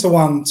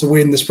 7-1 to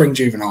win the Spring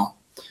Juvenile.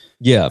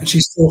 Yeah, and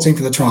she's 14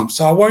 for the Triumph.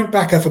 So I won't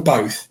back her for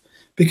both,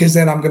 because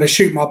then I'm going to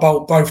shoot my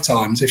bolt both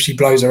times if she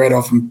blows her head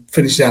off and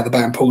finishes out the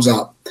back and pulls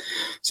up.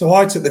 So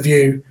I took the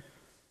view,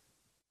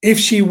 if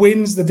she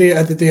wins at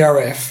the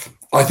DRF,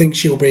 I think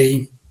she'll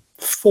be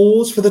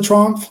 4s for the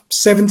Triumph,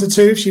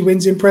 7-2 if she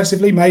wins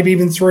impressively, maybe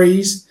even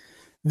 3s.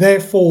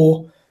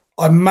 Therefore,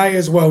 I may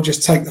as well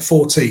just take the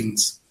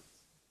 14s,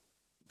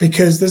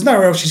 because there's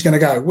nowhere else she's going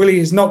to go. Willie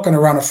is not going to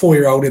run a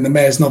 4-year-old in the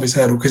Mayor's Novice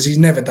Hurdle because he's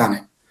never done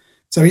it.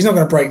 So he's not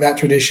going to break that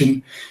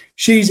tradition.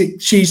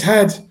 She's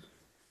had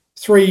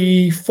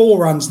 3-4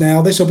 runs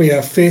now. This will be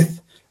her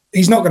 5th.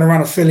 He's not going to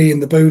run a filly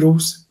in the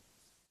Boodles.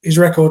 His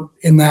record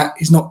in that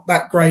is not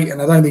that great,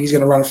 and I don't think he's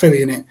going to run a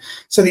filly in it.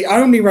 So the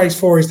only race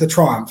for her is the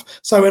Triumph.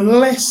 So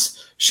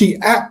unless she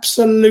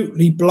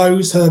absolutely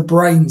blows her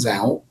brains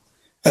out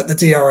at the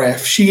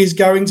DRF, she is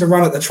going to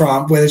run at the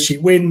Triumph, whether she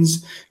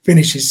wins,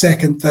 finishes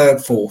 2nd, 3rd,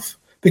 4th,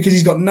 because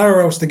he's got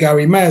nowhere else to go.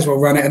 He may as well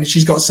run it, and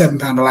she's got a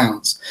 £7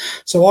 allowance.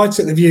 So I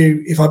took the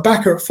view, if I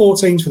back her at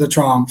 14s for the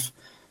Triumph,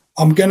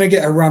 I'm going to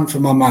get a run for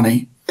my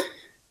money.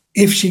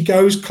 If she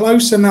goes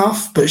close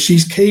enough, but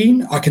she's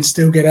keen, I can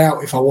still get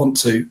out if I want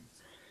to.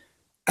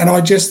 And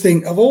I just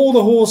think of all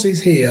the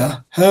horses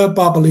here, her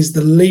bubble is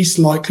the least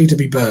likely to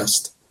be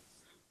burst.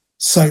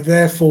 So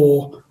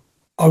therefore,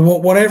 I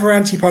want whatever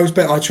Ante-Post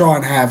bet I try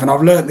and have, and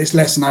I've learnt this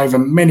lesson over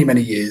many,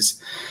 many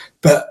years,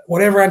 but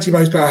whatever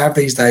Ante-Post bet I have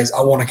these days,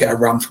 I want to get a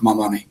run for my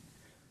money.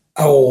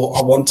 Or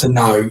I want to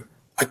know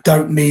I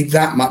don't need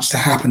that much to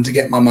happen to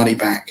get my money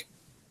back.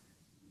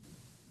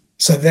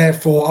 So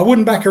therefore, I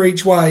wouldn't back her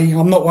each way.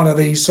 I'm not one of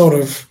these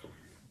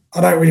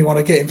I don't really want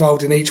to get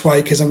involved in each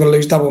way because I'm going to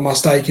lose double my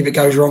stake if it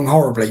goes wrong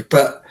horribly.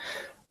 But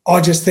I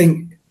just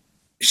think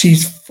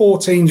she's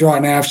 14s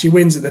right now. If she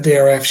wins at the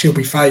DRF, she'll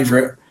be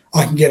favourite.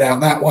 I can get out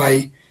that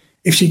way.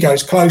 If she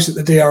goes close at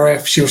the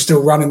DRF, she'll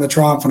still run in the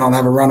Triumph, and I'll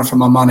have a runner for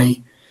my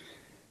money.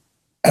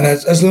 And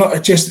as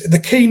long, just the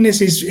keenness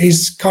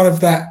is kind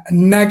of that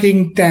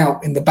nagging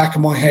doubt in the back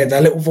of my head,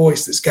 that little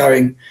voice that's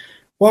going,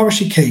 why was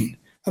she keen?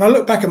 And I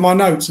look back at my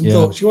notes and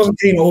thought she wasn't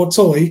keen at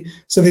Ortoy.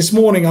 So this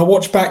morning I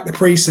watched back the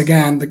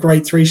Prix-Sagan, the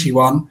Grade 3 she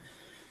won,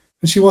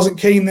 and she wasn't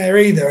keen there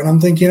either. And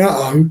I'm thinking,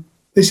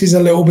 this is a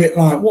little bit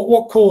like,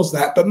 what caused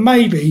that? But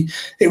maybe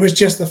it was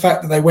just the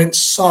fact that they went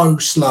so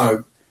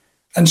slow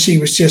and she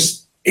was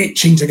just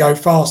itching to go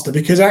faster,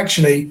 because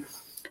actually,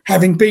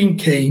 having been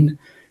keen,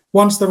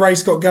 once the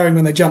race got going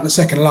when they jumped the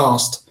second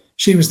last,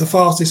 she was the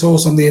fastest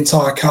horse on the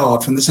entire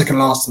card from the second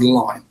last to the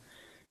line.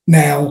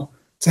 Now,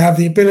 to have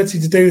the ability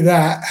to do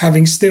that,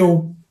 having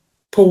still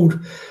pulled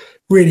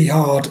really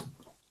hard,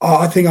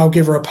 I think I'll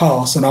give her a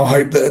pass, and I'll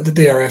hope that at the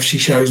DRF she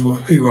shows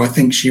who I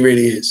think she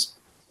really is.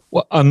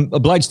 Well, I'm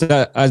obliged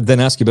to then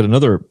ask you about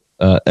another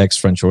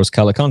ex-French horse,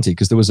 Calaconte,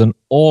 because there was an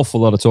awful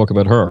lot of talk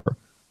about her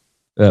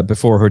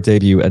before her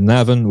debut at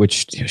Navan,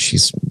 which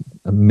she's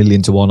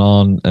 1,000,000 to 1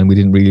 on, and we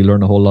didn't really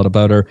learn a whole lot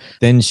about her.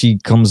 Then she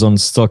comes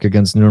unstuck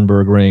against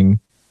Nürburgring Ring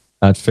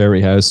at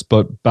Fairyhouse,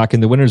 but back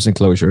in the winner's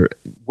enclosure.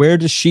 Where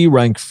does she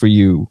rank for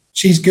you?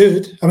 She's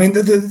good. I mean,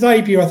 the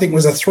debut, I think,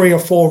 was a 3 or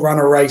 4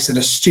 runner race at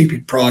a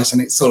stupid price, and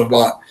it's sort of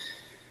like,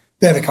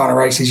 they're the kind of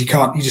races you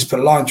just put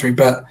a line through.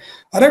 But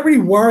I don't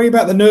really worry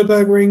about the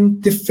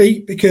Nürburgring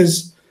defeat,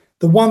 because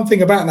the one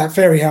thing about that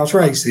Fairyhouse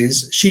race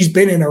is she's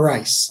been in a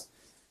race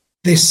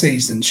this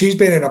season. She's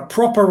been in a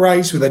proper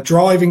race with a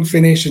driving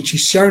finish, and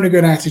she's shown a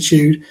good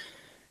attitude.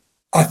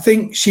 I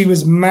think she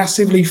was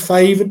massively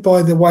favoured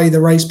by the way the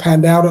race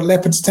panned out at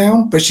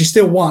Leopardstown, but she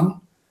still won.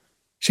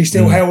 She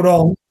still held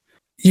on.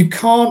 You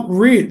can't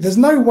really, there's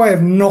no way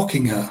of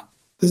knocking her.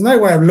 There's no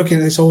way of looking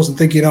at this horse and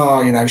thinking,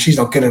 she's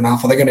not good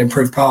enough, or they're going to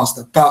improve past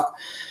her. But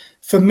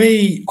for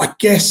me, I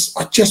guess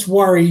I just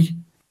worry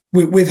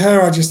with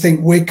her. I just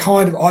think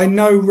I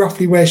know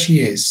roughly where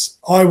she is.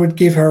 I would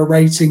give her a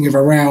rating of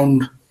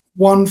around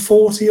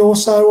 140 or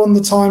so on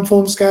the time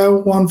form scale,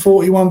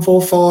 140,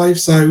 145.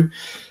 So,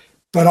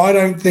 but I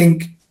don't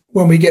think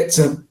when we get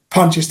to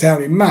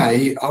Punchestown in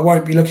May, I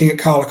won't be looking at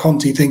Carla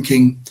Conti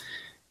thinking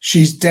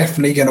she's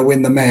definitely going to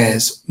win the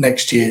Mares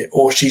next year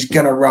or she's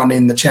going to run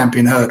in the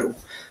Champion Hurdle.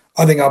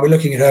 I think I'll be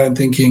looking at her and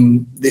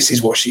thinking this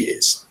is what she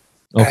is.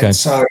 Okay. And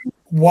so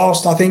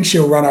whilst I think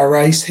she'll run a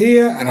race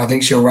here and I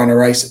think she'll run a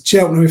race at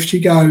Cheltenham if she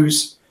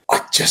goes,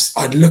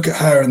 I'd look at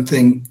her and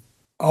think,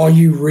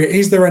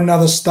 is there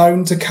another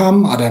stone to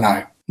come? I don't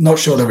know. Not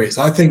sure there is.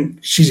 I think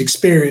she's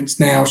experienced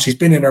now. She's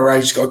been in a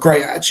race. She's got a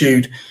great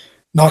attitude,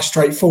 nice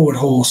straightforward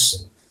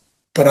horse.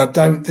 But I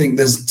don't think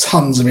there's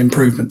tons of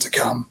improvement to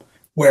come.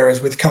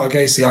 Whereas with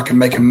Cargasi, I can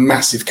make a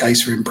massive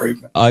case for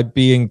improvement. I'd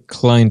be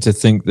inclined to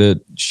think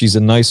that she's a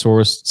nice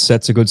horse,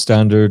 sets a good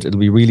standard. It'll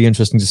be really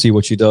interesting to see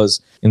what she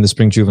does in the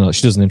Spring Juvenile.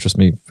 She doesn't interest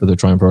me for the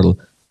Triumph Hurdle.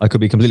 I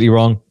could be completely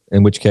wrong,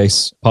 in which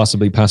case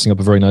possibly passing up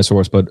a very nice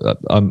horse, but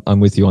I'm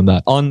with you on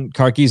that. On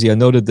Cargasi, I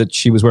noted that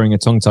she was wearing a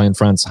tongue tie in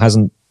France,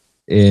 hasn't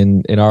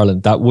in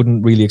Ireland. That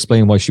wouldn't really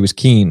explain why she was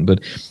keen, but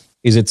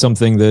is it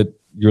something that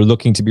you're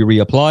looking to be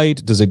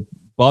reapplied? Does it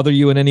bother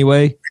you in any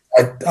way?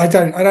 I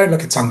don't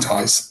look at tongue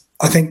ties.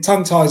 I think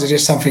tongue ties are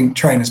just something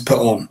trainers put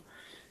on.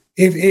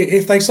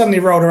 If they suddenly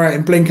rolled her out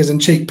in blinkers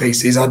and cheek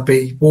pieces, I'd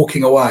be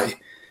walking away.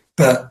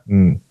 But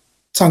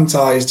tongue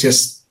tie is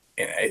just,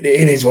 it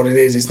is what it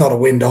is. It's not a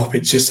wind-up.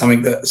 It's just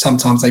something that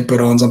sometimes they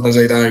put on, sometimes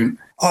they don't.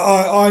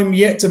 I'm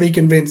yet to be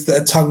convinced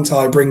that a tongue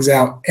tie brings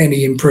out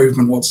any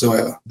improvement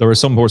whatsoever. There are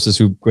some horses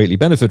who greatly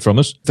benefit from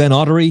it. Ven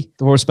Ottery,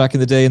 the horse back in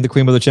the day in the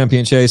Queen Mother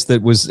Champion Chase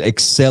that was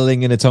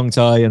excelling in a tongue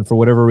tie, and for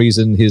whatever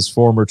reason, his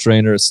former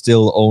trainer,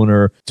 still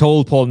owner,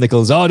 told Paul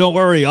Nicholls, don't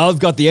worry, I've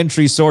got the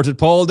entry sorted,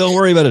 Paul, don't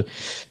worry about it.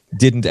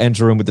 Didn't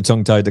enter him with the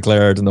tongue tie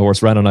declared, and the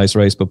horse ran a nice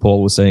race, but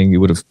Paul was saying he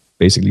would have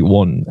basically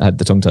won had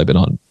the tongue tie been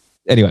on.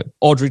 Anyway,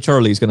 Audrey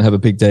Turley is going to have a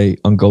big day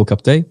on Gold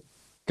Cup Day.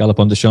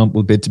 Galopin Des Champs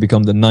will bid to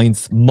become the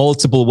 9th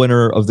multiple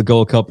winner of the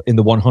Gold Cup in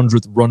the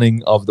 100th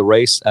running of the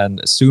race. And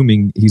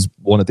assuming he's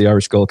won at the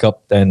Irish Gold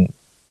Cup, then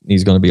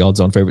he's going to be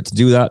odds-on favourite to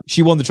do that.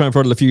 She won the Triumph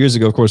Hurdle a few years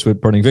ago, of course, with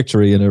Burning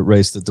Victory in a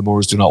race that the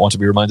Moors do not want to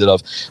be reminded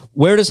of.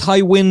 Where does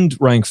High Wind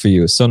rank for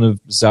you, son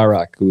of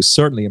Zarak, who was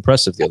certainly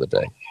impressive the other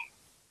day?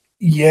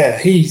 Yeah,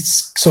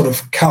 he's sort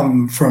of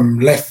come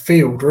from left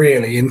field,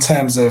 really, in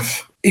terms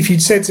of, if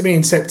you'd said to me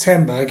in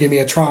September, give me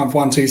a Triumph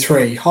 1, 2,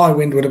 3, High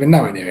Wind would have been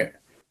nowhere near it.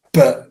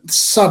 But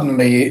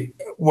suddenly,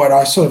 when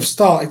I sort of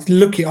started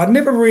looking,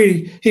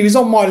 he was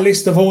on my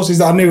list of horses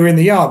that I knew were in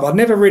the yard, but I'd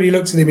never really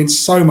looked at him in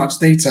so much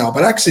detail.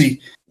 But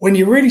actually, when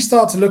you really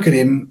start to look at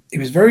him, he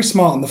was very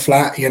smart on the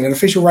flat. He had an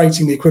official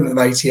rating, the equivalent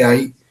of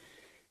 88.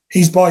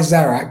 He's by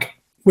Zarak,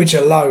 which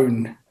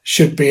alone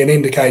should be an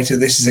indicator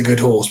this is a good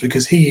horse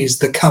because he is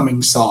the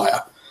coming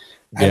sire.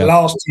 And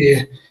last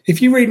year,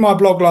 if you read my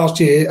blog last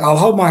year, I'll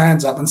hold my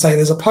hands up and say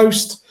there's a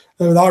post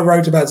that I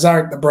wrote about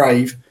Zarak the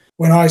Brave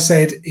when I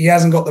said he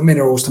hasn't got the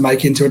minerals to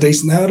make into a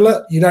decent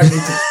hurdler. You don't need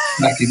to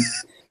make him.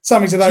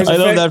 Something to those effects.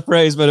 I love that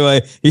phrase, by the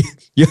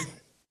way.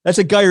 That's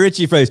a Guy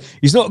Ritchie phrase.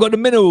 He's not got the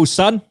minerals,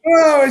 son.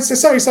 Well, it's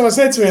something someone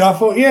said to me, and I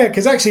thought, yeah,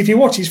 because actually if you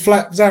watch his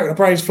Zarak the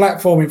Brave's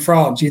flat form in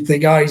France, you'd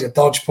think, he's a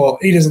dodge pot.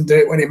 He doesn't do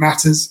it when it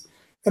matters.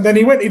 And then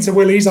he went into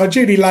Willie's. I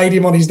duly laid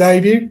him on his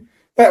debut.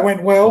 That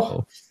went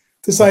well.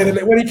 To say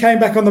that when he came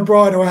back on the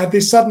bridle, I had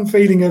this sudden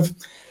feeling of,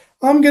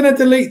 I'm going to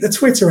delete the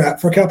Twitter app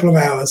for a couple of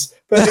hours.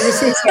 But it was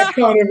that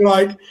kind of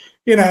like,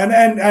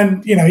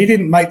 and he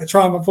didn't make the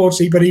Triumph,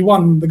 unfortunately, but he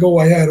won the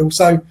Galway Hurdle.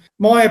 So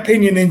my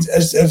opinion of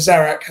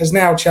Zarak has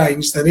now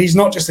changed, that he's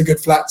not just a good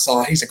flat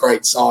sire, he's a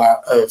great sire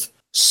of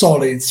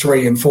solid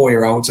 3 and 4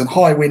 year olds. And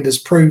High Wind has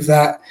proved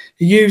that.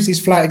 He used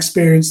his flat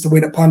experience to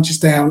win at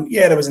Punchestown.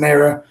 Yeah, there was an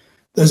error.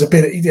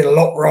 He did a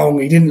lot wrong.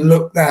 He didn't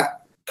look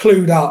that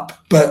clued up,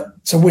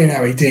 but to win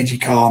how he did, you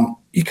can't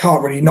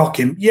really knock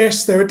him.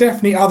 Yes, there are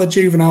definitely other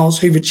juveniles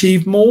who've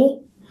achieved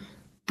more,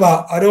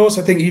 but I'd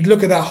also think you'd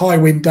look at that High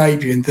Wind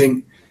debut and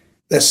think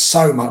there's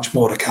so much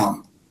more to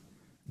come.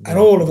 And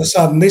all of a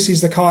sudden, this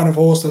is the kind of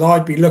horse that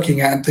I'd be looking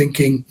at and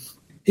thinking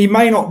he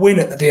may not win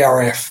at the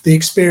DRF. The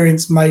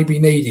experience may be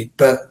needed,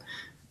 but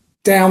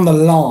down the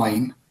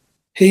line,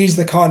 he's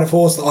the kind of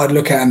horse that I'd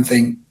look at and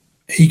think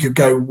he could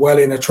go well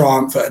in a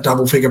Triumph at a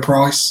double-figure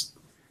price.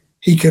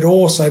 He could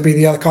also be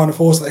the other kind of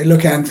horse that they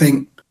look at and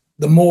think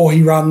the more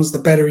he runs, the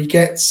better he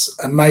gets.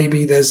 And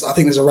maybe there's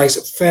a race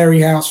at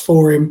Fairyhouse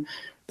for him.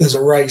 There's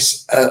a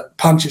race at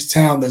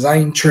Punchestown. There's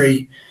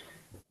Aintree.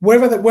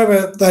 Whether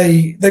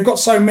they've got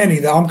so many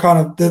that I'm kind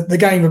of, the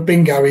game of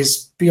bingo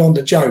is beyond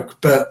a joke.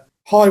 But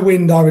High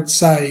Wind, I would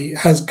say,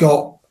 has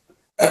got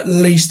at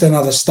least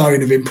another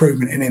stone of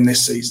improvement in him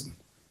this season.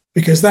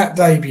 Because that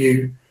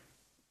debut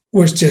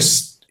was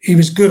just, he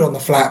was good on the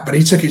flat, but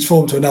he took his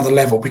form to another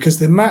level because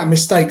the amount of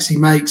mistakes he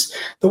makes,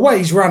 the way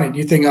he's running,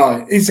 you think,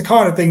 it's the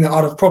kind of thing that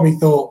I'd have probably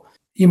thought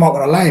you might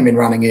want to lay him in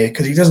running here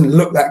because he doesn't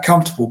look that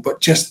comfortable,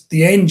 but just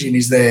the engine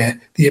is there,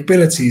 the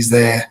ability is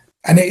there.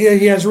 And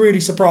he has really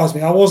surprised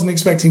me. I wasn't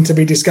expecting to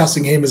be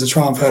discussing him as a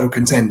Triumph Hurdle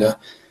contender.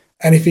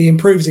 And if he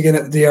improves again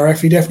at the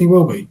DRF, he definitely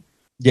will be.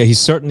 Yeah, he's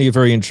certainly a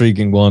very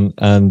intriguing one,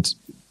 and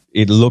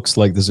it looks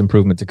like there's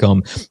improvement to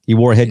come. He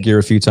wore headgear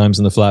a few times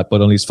in the flat,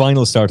 but on his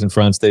final start in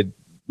France, they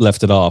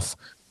left it off.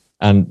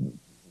 And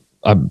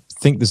I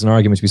think there's an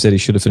argument to be said he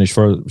should have finished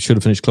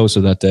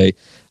closer that day.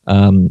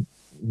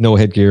 No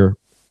headgear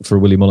for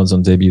Willie Mullins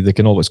on debut. They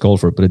can always call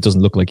for it, but it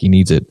doesn't look like he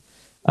needs it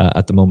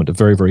at the moment. A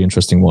very, very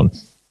interesting one.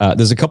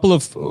 There's a couple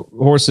of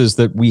horses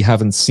that we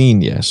haven't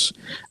seen yet,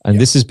 and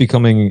this is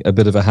becoming a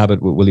bit of a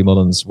habit with Willie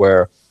Mullins,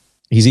 where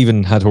he's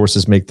even had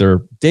horses make their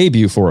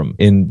debut for him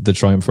in the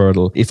Triumph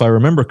Hurdle. If I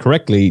remember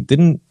correctly,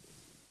 didn't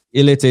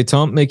Il Était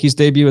Temps make his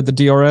debut at the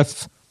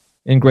DRF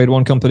in Grade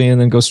 1 company and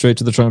then go straight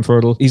to the Triumph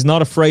Hurdle? He's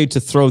not afraid to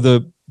throw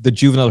the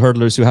juvenile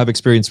hurdlers who have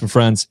experience from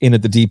France in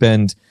at the deep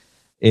end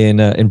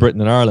in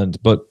Britain and Ireland.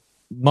 But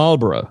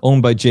Marlborough,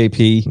 owned by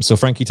JP, so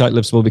Frankie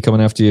Tightlips will be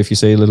coming after you if you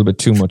say a little bit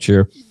too much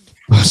here.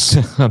 But,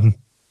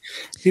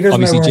 he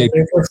doesn't know where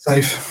JP,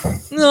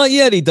 safe. No,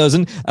 yet he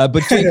doesn't. But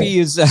JP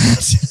is...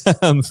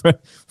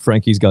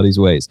 Frankie's got his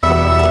ways.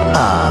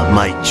 Ah,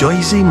 my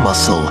Joyzy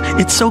muscle.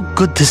 It's so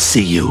good to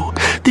see you.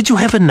 Did you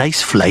have a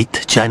nice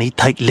flight, Johnny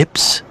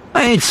Tightlips?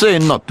 I ain't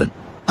saying nothing.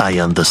 I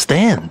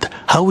understand.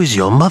 How is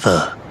your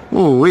mother?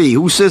 Oh, hey,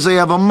 who says I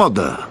have a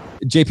mother?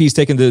 JP's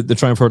taken the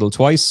Triumph Hurdle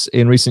twice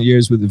in recent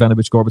years with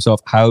Ivanovic Gorbatsov.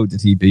 How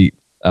did he beat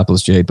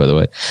Apple's Jade, by the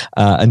way?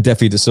 And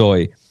Defi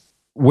Desoy.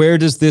 Where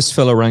does this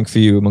fellow rank for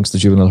you amongst the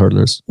juvenile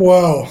hurdlers?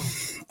 Well,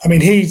 I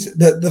mean, he's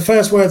the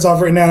first words I've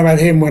written down about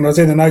him when I was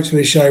in the notes for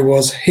this show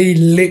was he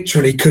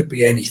literally could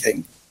be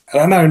anything.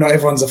 And I know not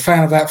everyone's a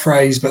fan of that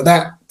phrase, but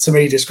that to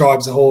me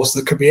describes a horse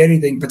that could be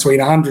anything between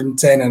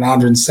 110 and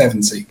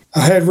 170.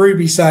 I heard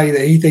Ruby say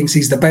that he thinks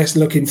he's the best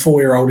looking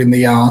 4-year-old in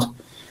the yard.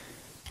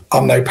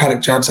 I'm no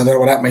paddock judge, so I don't know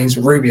what that means,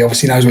 but Ruby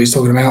obviously knows what he's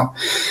talking about.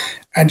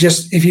 And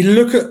just if you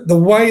look at the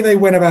way they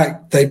went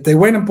about, they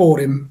went and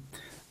bought him,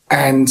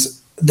 and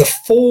the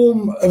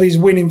form of his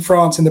win in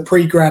France in the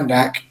Prix-Grand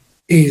Dac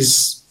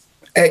is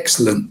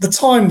excellent. The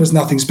time was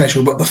nothing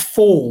special, but the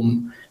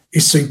form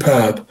is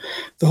superb.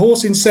 The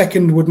horse in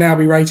second would now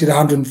be rated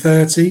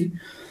 130.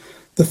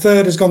 The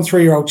third has gone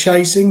 3-year-old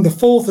chasing. The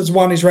fourth has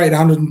won, is rated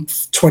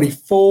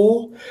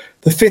 124.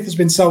 The fifth has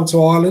been sold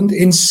to Ireland.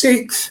 In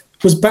sixth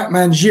was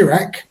Batman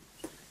Girac,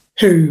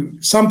 who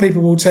some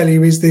people will tell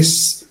you is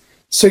this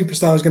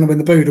superstar is going to win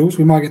the Boodles.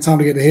 We might get time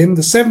to get to him.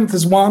 The seventh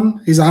has won.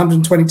 He's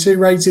 122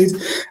 rated.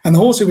 And the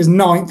horse who was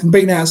ninth and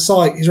beaten out of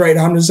sight is rated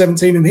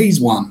 117 and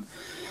he's won.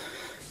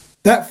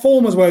 That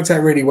form has worked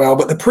out really well,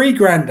 but the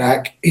Prix-Grand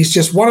Dac is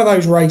just one of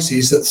those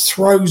races that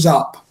throws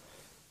up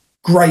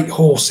great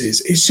horses.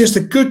 It's just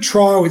a good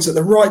trial. It's at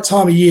the right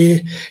time of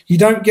year. You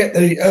don't get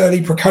the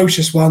early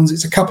precocious ones.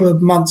 It's a couple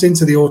of months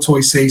into the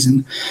Autoy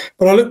season.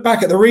 But I look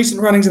back at the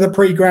recent runnings of the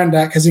Prix-Grand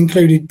Dac has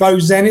included Beau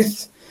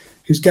Zenith,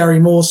 who's Gary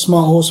Moore's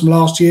smart horse from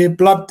last year,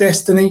 Blood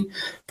Destiny,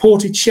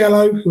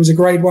 Porticello, who was a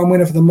Grade 1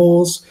 winner for the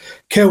Moors,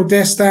 Kel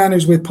Destan,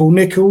 who's with Paul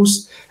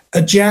Nicholls,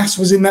 Ajas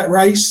was in that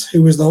race,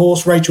 who was the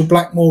horse Rachel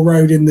Blackmore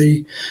rode in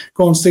the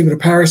Grand Steeple to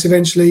Paris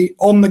eventually.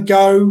 On the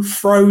Go,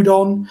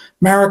 Frodon,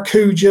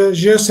 Maracuja,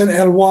 Je Saint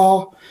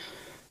Eloi.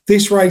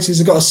 This race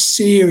has got a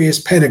serious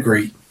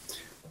pedigree.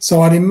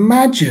 So I'd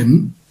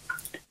imagine,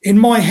 in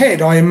my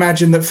head, I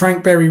imagine that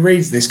Frank Berry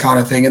reads this kind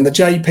of thing and the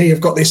JP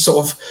have got this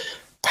sort of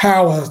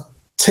power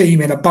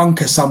team in a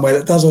bunker somewhere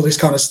that does all this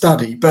kind of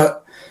study. But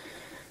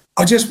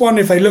I just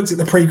wonder if they looked at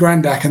the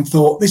Prix-Grand Dac and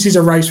thought, this is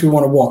a race we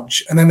want to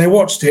watch. And then they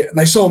watched it and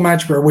they saw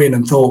Madgeborough win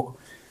and thought,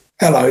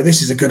 hello,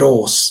 this is a good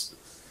horse.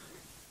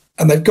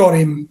 And they've got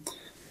him.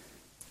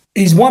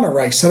 He's won a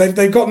race, so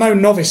they've got no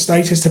novice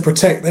status to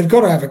protect. They've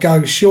got to have a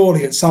go,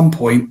 surely, at some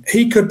point.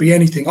 He could be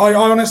anything. I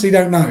honestly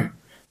don't know.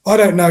 I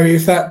don't know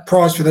if that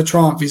prize for the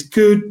Triumph is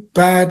good,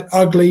 bad,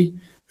 ugly.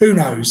 Who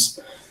knows?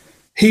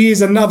 He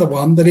is another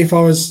one that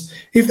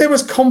if there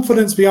was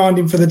confidence behind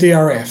him for the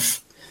DRF,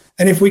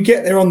 and if we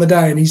get there on the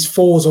day and he's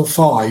 4s or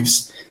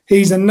 5s,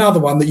 he's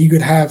another one that you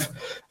could have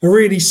a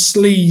really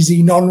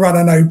sleazy,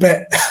 non-runner,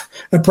 no-bet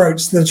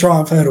approach to the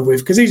Triumph Hurdle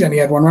with, because he's only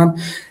had one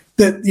run.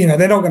 That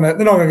they're not going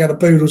to go to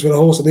Boodles with a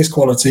horse of this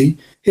quality.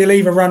 He'll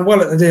either run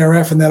well at the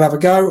DRF and they'll have a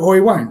go, or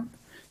he won't.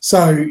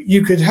 So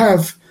you could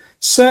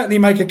certainly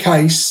make a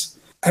case,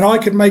 and I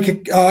could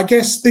make I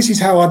guess this is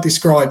how I'd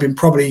describe him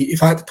probably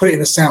if I had to put it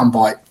in a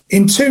soundbite.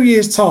 In 2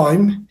 years'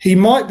 time, he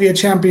might be a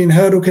champion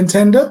hurdle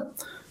contender,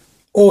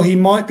 or he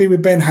might be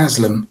with Ben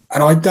Haslam,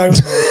 and I don't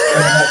know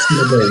what that's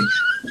going to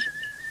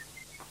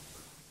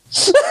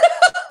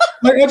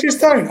be. I just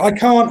don't. I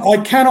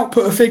cannot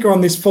put a figure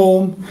on this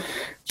form.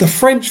 The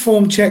French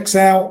form checks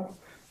out.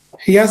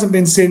 He hasn't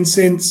been seen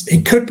since.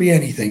 He could be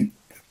anything.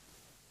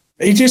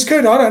 He just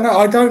could. I don't know.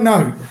 I don't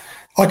know.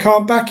 I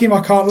can't back him.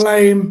 I can't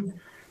lay him.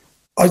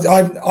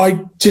 I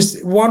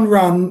just one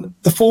run.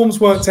 The form's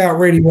worked out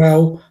really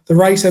well. The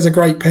race has a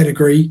great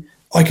pedigree.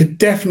 I could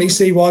definitely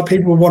see why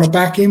people would want to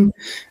back him.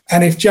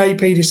 And if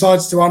JP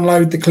decides to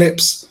unload the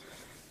clips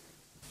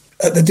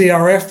at the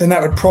DRF, then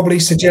that would probably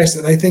suggest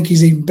that they think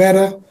he's even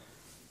better.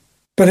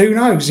 But who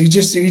knows?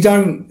 You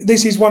don't.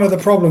 This is one of the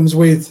problems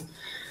with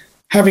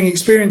having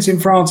experience in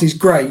France is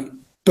great,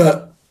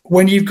 but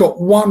when you've got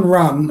one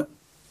run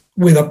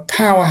with a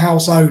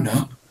powerhouse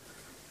owner,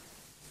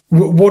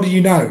 what do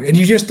you know? And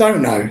you just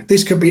don't know.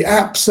 This could be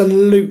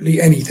absolutely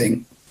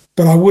anything.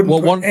 But I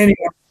wouldn't put anyone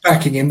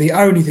backing him. The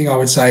only thing I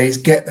would say is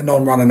get the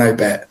non-runner, no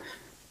bet.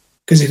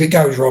 Because if it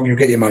goes wrong, you'll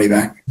get your money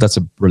back. That's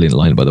a brilliant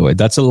line, by the way.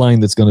 That's a line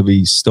that's going to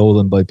be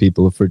stolen by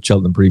people for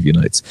Cheltenham preview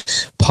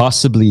nights,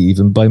 possibly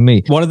even by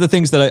me. One of the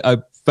things that I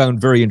found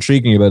very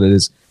intriguing about it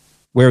is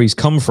where he's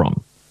come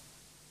from.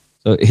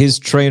 So his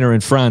trainer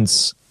in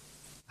France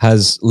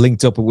has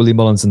linked up with Willie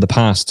Mullins in the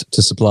past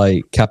to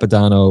supply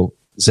Capodanno,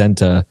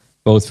 Zenta,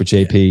 both for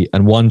JP,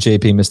 and one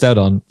JP missed out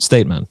on,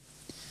 Stateman.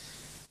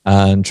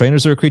 And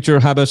trainers are a creature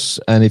of habit,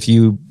 and if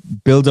you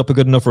build up a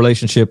good enough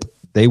relationship,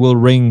 they will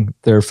ring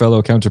their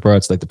fellow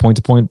counterparts, like the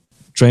point-to-point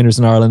trainers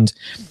in Ireland.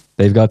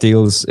 They've got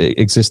deals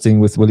existing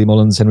with Willie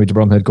Mullins, Henry de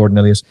Bromhead, Gordon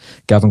Elliott,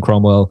 Gavin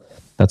Cromwell.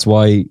 That's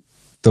why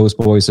those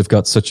boys have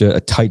got such a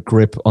tight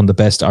grip on the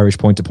best Irish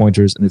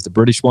point-to-pointers. And if the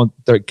British want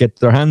to get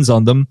their hands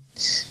on them,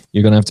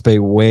 you're going to have to pay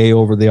way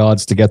over the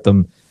odds to get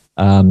them.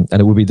 And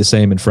it will be the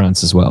same in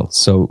France as well.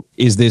 So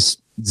is this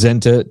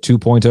Zenta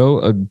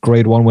 2.0 a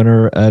grade 1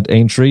 winner at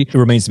Aintree? It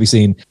remains to be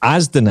seen.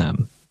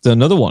 Asdenam,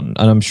 another one,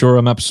 and I'm sure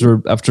I'm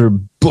after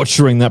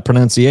butchering that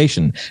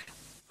pronunciation.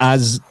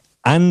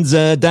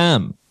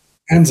 Anzadam.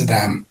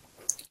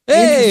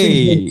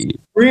 Hey!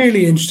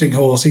 Really interesting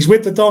horse. He's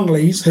with the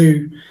Donnellys,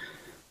 who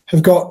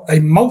have got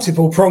a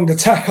multiple-pronged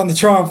attack on the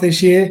Triumph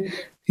this year.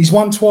 He's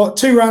won 2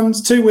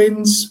 runs, 2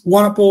 wins,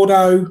 1 at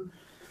Bordeaux.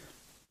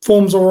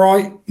 Form's all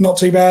right, not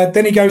too bad.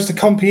 Then he goes to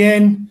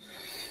Compiègne.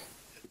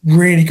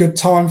 Really good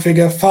time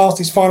figure.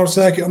 Fastest final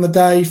circuit on the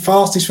day.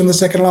 Fastest from the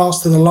second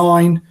last to the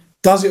line.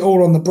 Does it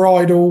all on the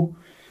bridle.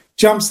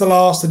 Jumps the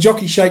last. The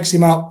jockey shakes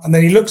him up. And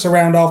then he looks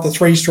around after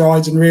 3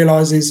 strides and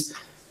realises,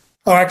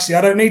 oh, actually,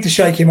 I don't need to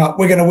shake him up.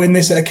 We're going to win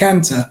this at a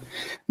canter.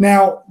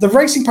 Now, the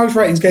Racing Post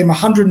ratings gave him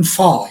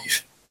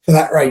 105 for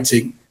that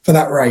rating, for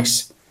that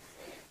race.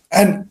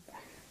 And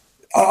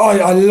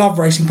I love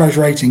Racing Post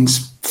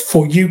ratings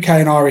for UK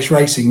and Irish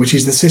racing, which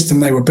is the system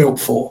they were built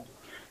for.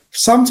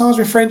 Sometimes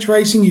with French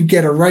racing, you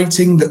get a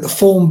rating that the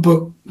form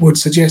book would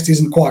suggest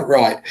isn't quite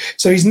right.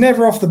 So he's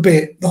never off the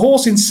bit. The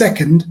horse in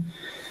second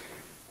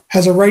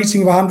has a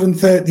rating of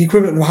 130, the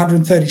equivalent of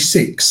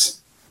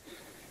 136.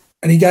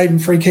 And he gave him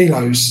 3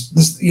 kilos.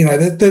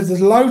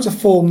 There's loads of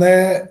form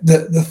there.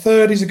 The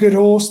third is a good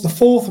horse. The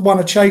fourth won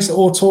a chase at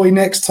Auteuil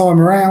next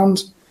time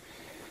around.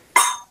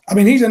 I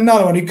mean, he's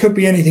another one who could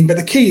be anything. But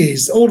the key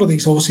is, all of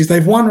these horses,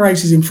 they've won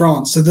races in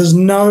France. So there's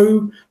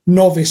no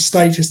novice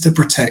status to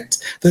protect.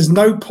 There's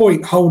no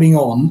point holding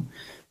on.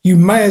 You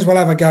may as well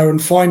have a go and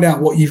find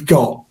out what you've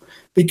got,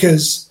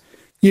 because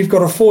you've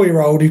got a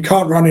 4-year-old who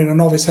can't run in a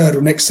novice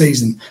hurdle next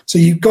season. So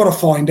you've got to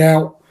find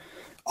out.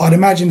 I'd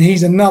imagine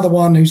he's another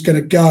one who's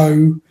going to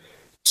go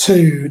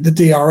to the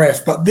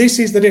DRF. But this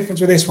is the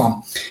difference with this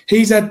one.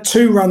 He's had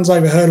 2 runs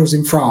over hurdles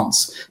in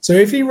France. So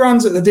if he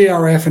runs at the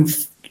DRF, and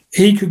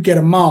he could get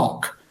a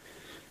mark.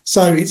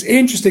 So it's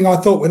interesting, I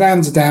thought, with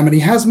Amsterdam, and he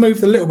has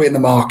moved a little bit in the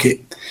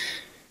market.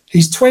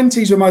 He's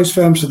 20s with most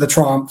firms for the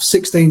Triumph,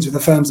 16s with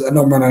the firms that are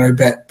non-runner no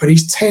bet, but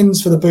he's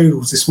 10s for the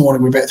Boodles this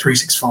morning with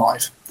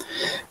Bet365.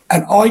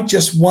 And I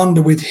just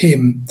wonder with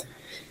him,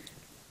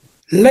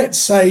 let's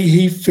say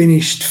he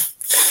finished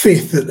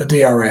 5th at the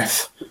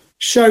DRF,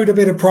 showed a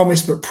bit of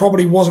promise, but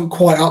probably wasn't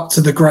quite up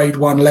to the grade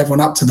 1 level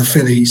and up to the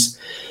fillies.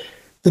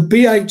 The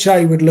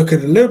BHA would look at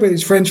a little bit of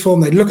his French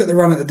form, they'd look at the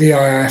run at the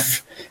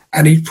DRF,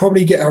 and he'd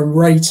probably get a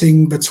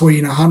rating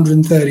between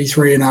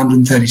 133 and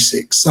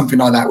 136. Something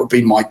like that would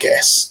be my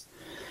guess.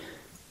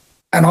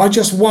 And I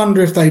just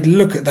wonder if they'd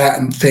look at that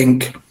and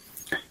think,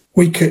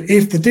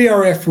 if the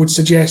DRF would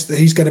suggest that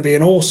he's going to be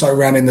an also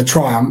ran in the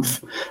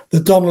Triumph, the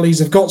Donnellys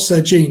have got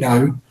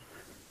Sergino.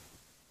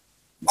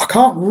 I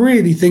can't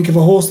really think of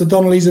a horse the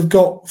Donnellys have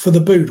got for the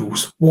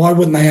Boodles. Why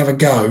wouldn't they have a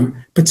go,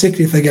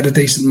 particularly if they get a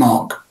decent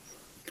mark?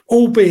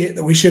 Albeit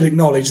that we should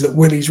acknowledge that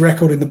Willie's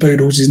record in the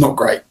Boodles is not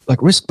great.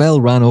 Like Risk Bell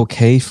ran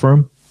okay for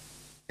him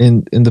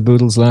in the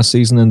Boodles last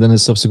season, and then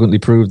has subsequently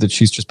proved that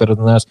she's just better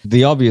than that.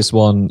 The obvious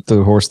one,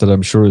 the horse that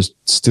I'm sure is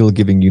still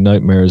giving you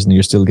nightmares and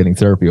you're still getting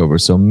therapy over,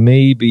 so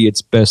maybe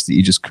it's best that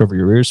you just cover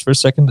your ears for a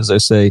second, as I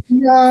say.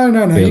 No,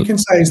 you can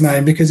say his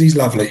name because he's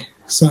lovely.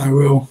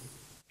 So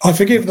I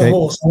forgive the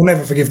horse. I'll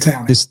never forgive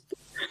Town. This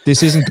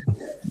isn't...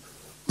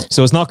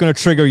 So it's not going to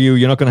trigger you.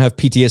 You're not going to have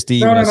PTSD.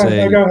 No,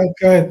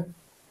 go ahead.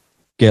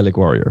 Gaelic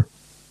Warrior.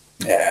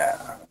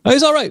 Yeah. Oh,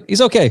 he's all right.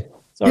 He's okay.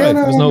 It's all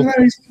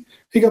right.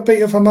 He got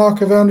beat off a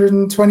mark of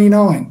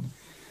 129.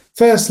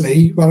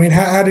 Firstly, I mean,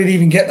 how did he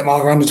even get the mark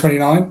of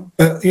 129?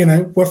 But,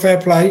 we're fair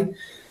play.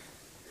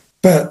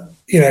 But,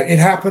 it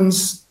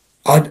happens.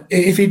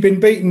 If he'd been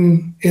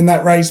beaten in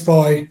that race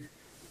by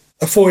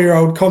a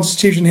 4-year-old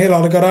Constitution Hill,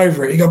 I'd have got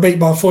over it. He got beat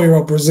by a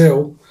 4-year-old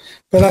Brazil.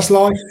 But that's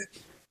life.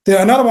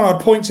 Another one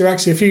I'd point to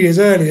actually a few years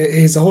earlier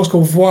is a horse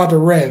called Voix de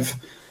Rêve,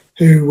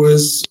 who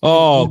was...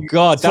 Oh,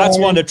 God, that's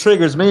one that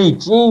triggers me.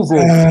 Jesus.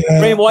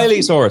 Graham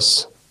Wiley's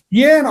horse.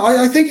 Yeah, and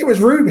I think it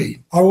was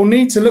Ruby. I will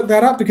need to look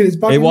that up because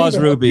it's. It was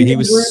Ruby. He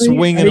was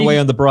swinging away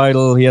on the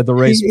bridle. He had the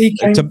race. He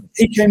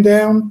came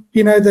down.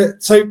 You know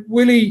that. So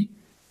Willie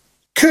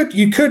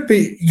you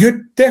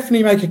could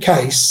definitely make a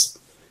case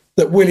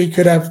that Willie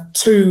could have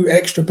 2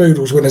 extra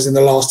Boodles winners in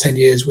the last 10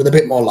 years with a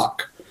bit more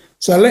luck.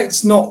 So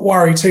let's not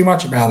worry too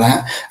much about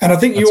that. And I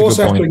think you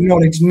also have to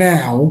acknowledge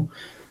now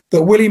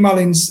that Willie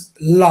Mullins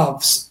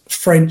loves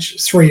French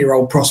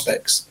 3-year-old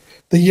prospects.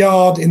 The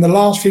yard in the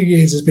last few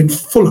years has been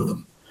full of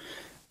them.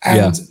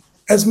 And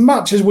as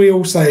much as we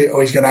all say,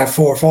 he's going to have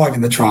 4 or 5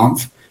 in the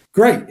Triumph,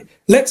 great.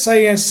 Let's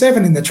say he has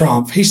 7 in the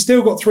Triumph. He's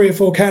still got 3 or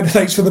 4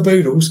 candidates for the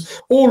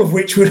Boodles, all of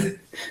which would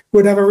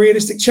have a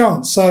realistic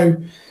chance. So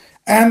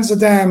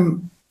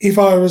Amsterdam, if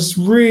I was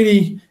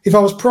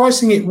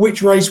pricing it,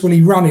 which race will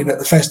he run in at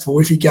the festival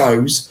if he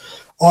goes,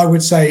 I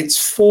would say it's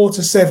 4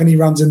 to 7 he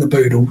runs in the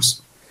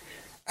Boodles.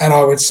 And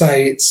I would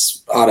say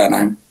it's, I don't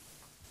know,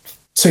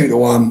 2 to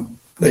 1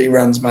 that he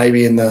runs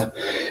maybe in the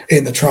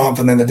Triumph,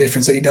 and then the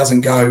difference that he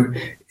doesn't go.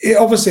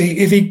 Obviously,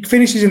 if he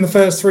finishes in the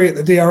first 3 at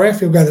the DRF,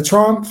 he'll go the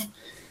Triumph.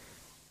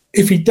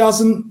 If he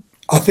doesn't,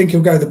 I think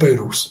he'll go the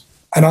Boodles.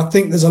 And I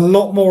think there's a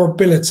lot more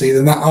ability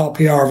than that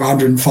RPR of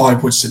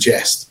 105 would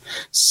suggest.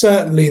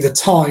 Certainly the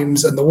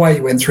times and the way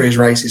he went through his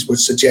races would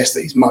suggest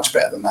that he's much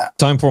better than that.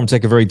 Timeform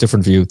take a very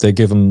different view. They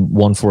give him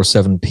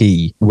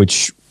 147p,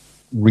 which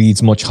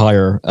reads much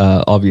higher,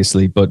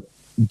 obviously, but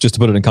just to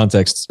put it in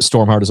context,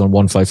 Stormheart is on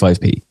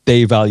 155p.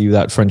 They value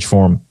that French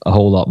form a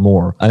whole lot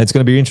more. And it's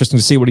going to be interesting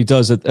to see what he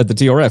does at the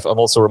DRF. I'm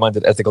also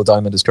reminded Ethical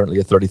Diamond is currently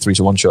a 33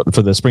 to 1 shot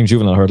for the Spring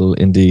Juvenile Hurdle,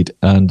 indeed.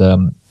 And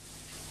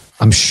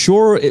I'm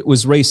sure it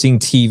was Racing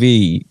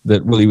TV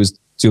that Willie was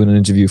doing an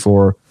interview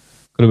for.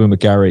 Could have been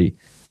with Gary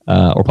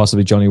or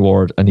possibly Johnny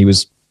Ward. And he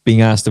was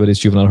being asked about his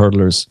juvenile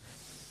hurdlers.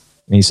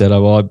 And he said,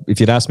 if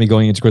you'd asked me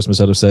going into Christmas,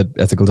 I'd have said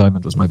Ethical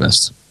Diamond was my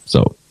best.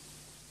 So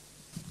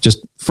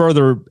just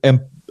further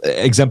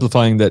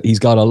exemplifying that he's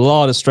got a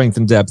lot of strength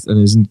and depth and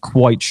isn't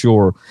quite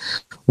sure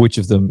which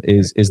of them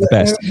is the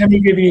best. Let me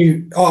give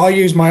you, I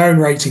use my own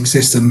rating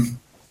system,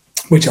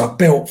 which I've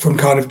built from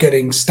kind of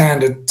getting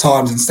standard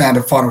times and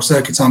standard final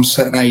circuit times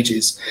for certain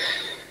ages.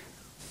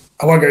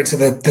 I won't go into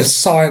the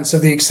science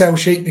of the Excel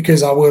sheet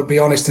because I will be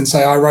honest and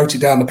say I wrote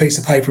it down on a piece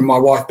of paper and my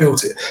wife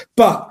built it.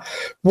 But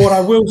what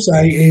I will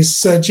say is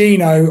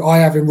Sergino, I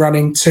have him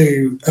running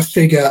to a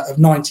figure of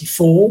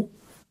 94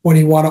 when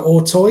he won at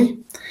Auteuil.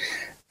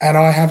 And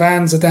I have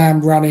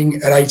Amsterdam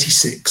running at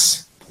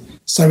 86.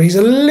 So he's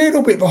a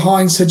little bit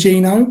behind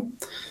Sergino,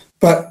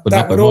 but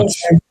that would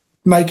also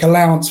make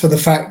allowance for the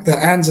fact that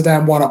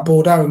Amsterdam won at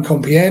Bordeaux and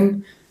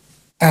Compiègne,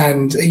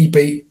 and he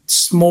beat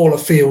smaller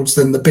fields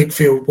than the big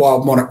field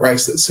Wild Monarch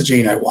race that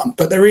Sergino won.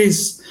 But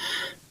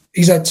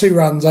he's had 2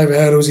 runs over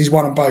hurdles, he's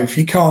won them both.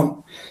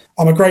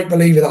 I'm a great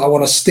believer that I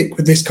want to stick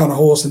with this kind of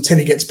horse until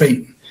he gets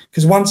beaten.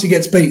 Because once he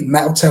gets beaten,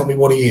 that'll tell me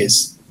what he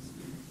is.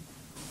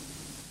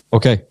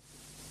 Okay.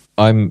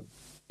 I'm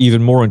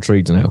even more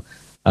intrigued now.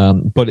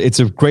 But it's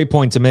a great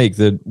point to make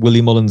that Willie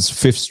Mullins'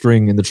 5th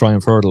string in the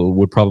Triumph Hurdle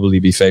would probably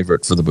be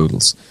favourite for the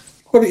Boodles.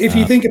 Well, if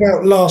you think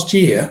about last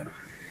year,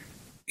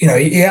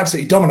 he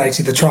absolutely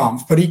dominated the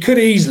Triumph, but he could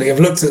easily have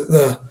looked at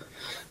the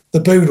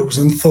Boodles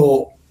and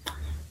thought,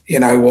 you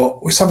know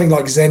what, with something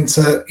like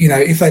Zenta,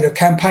 if they'd have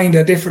campaigned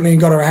her differently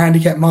and got her a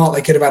handicap mark,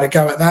 they could have had a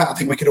go at that. I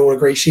think we could all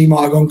agree she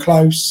might have gone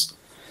close.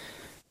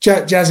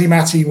 Jazzy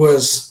Matty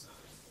was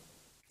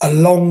a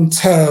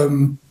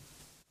long-term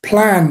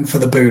plan for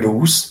the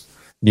Boodles.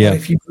 Yeah. But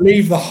if you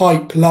believe the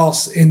hype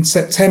last in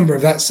September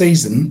of that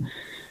season,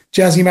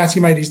 Jazzy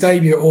Matty made his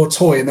debut at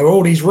Auteuil, and there were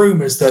all these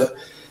rumours that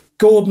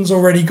Gordon's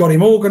already got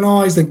him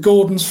organised, and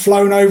Gordon's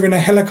flown over in a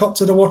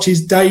helicopter to watch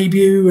his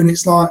debut, and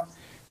it's like,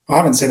 I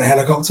haven't seen a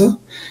helicopter.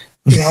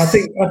 I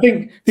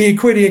think the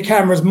Equidia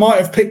cameras might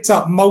have picked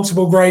up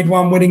multiple Grade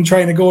 1 winning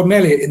trainer Gordon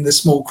Elliott in the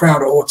small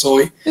crowd at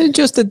Auteuil.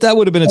 Just that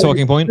would have been a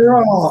talking point.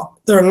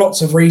 There are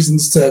lots of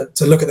reasons to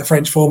look at the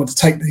French form and to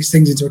take these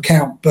things into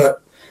account.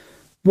 But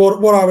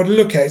what I would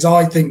look at is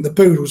I think the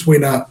Boodles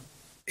winner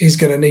is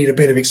going to need a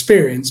bit of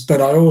experience. But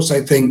I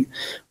also think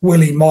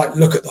Willie might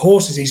look at the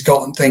horses he's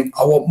got and think,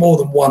 I want more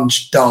than one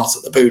dart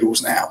at the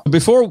Boodles now.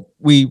 Before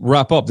we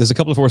wrap up, there's a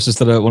couple of horses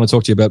that I want to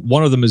talk to you about.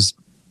 One of them is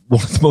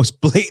one of the most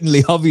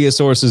blatantly obvious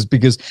horses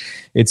because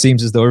it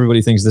seems as though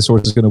everybody thinks this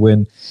horse is going to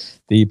win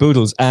the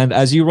Boodles. And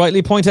as you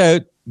rightly point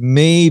out,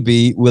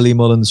 maybe Willie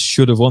Mullins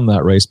should have won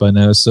that race by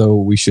now. So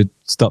we should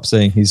stop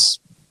saying he's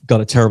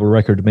got a terrible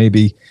record.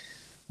 Maybe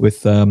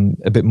with a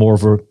bit more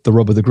of the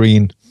rub of the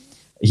green,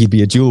 he'd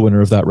be a dual winner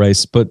of that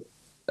race. But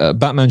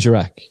Batman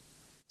Girac.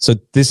 So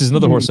this is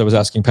another horse I was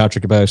asking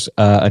Patrick about.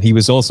 And he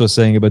was also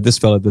saying about this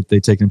fella that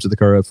they'd taken him to the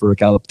Curragh for a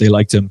gallop. They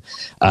liked him.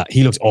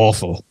 He looked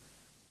awful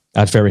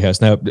at Ferryhouse.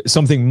 Now,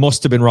 something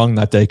must have been wrong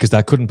that day because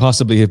that couldn't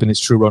possibly have been his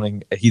true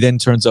running. He then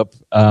turns up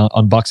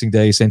on Boxing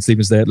Day, St.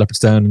 Stephen's Day at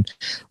Leopardstown, and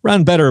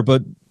ran better,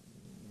 but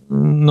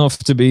enough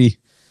to be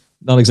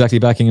not exactly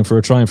backing him for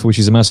a triumph, which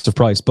is a massive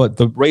price. But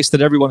the race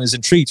that everyone is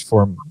intrigued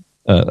for him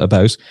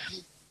about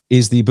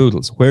is the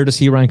Boodles. Where does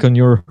he rank on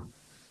your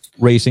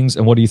ratings,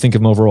 and what do you think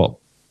of him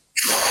overall?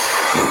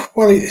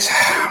 Well,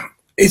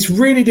 it's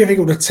really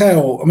difficult to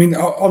tell. I mean,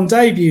 on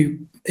debut,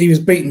 he was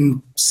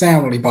beaten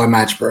soundly by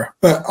Madgeborough,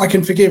 but I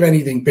can forgive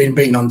anything being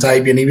beaten on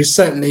debut. And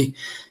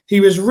he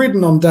was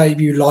ridden on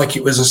debut like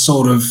it was a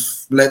sort of,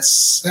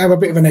 let's have a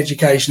bit of an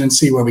education and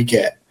see where we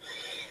get.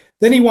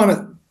 Then he won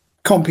at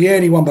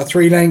Compiègne, he won by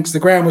 3 lengths. The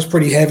ground was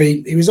pretty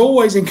heavy. He was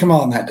always in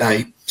command that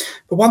day.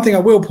 But one thing I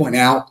will point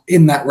out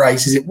in that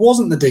race is it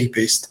wasn't the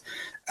deepest.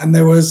 And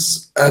there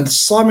was a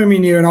Simon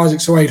Munier and Isaac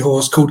Suede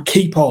horse called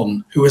Keep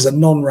On, who was a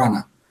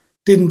non-runner.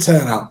 Didn't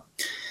turn up.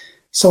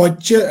 So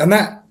that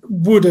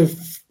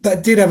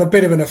did have a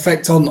bit of an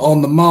effect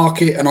on the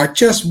market. And I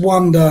just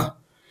wonder,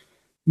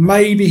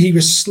 maybe he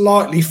was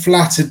slightly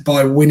flattered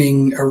by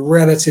winning a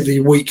relatively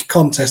weak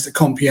contest at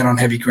Compiègne on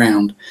heavy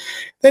ground.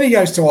 Then he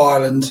goes to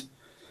Ireland.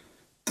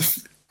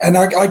 And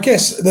I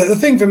guess the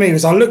thing for me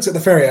was I looked at the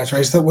Ferry-House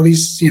race, thought, well,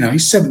 he's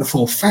 7-4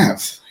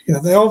 fav.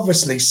 They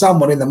obviously,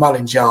 someone in the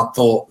Mullins yard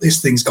thought this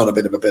thing's got a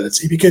bit of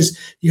ability, because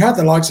you had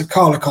the likes of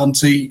Carlo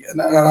Conti and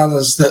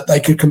others that they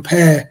could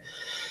compare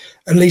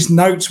at least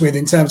notes with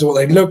in terms of what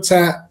they looked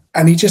at,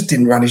 and he just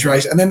didn't run his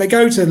race. And then they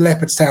go to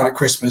Leopardstown at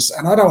Christmas,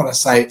 and I don't want to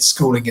say it's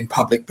schooling in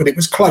public, but it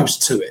was close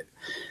to it.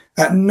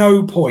 At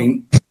no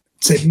point,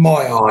 in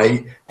my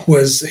eye,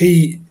 was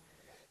he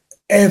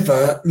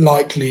ever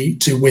likely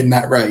to win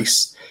that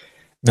race.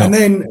 No.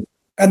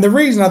 And the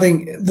reason, I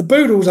think, the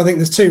Boodles, I think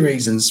there's 2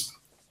 reasons.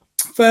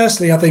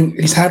 Firstly, I think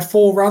he's had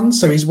 4 runs,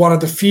 so he's one of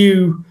the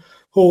few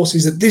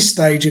horses at this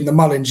stage in the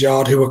Mullins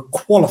yard who are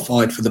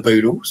qualified for the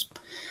Boodles.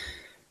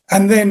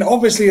 And then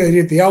obviously they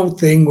did the old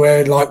thing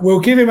where, like, we'll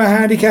give him a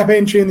handicap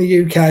entry in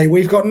the UK.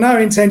 We've got no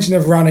intention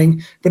of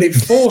running, but it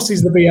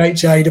forces the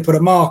BHA to put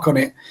a mark on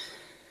it.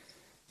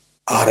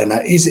 I don't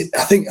know. Is it?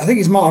 I think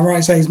it's Martin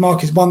right saying his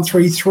mark is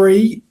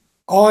 133.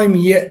 I'm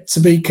yet to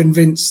be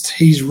convinced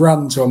he's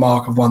run to a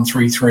mark of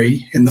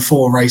 133 in the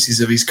 4 races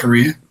of his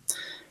career.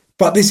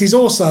 But this is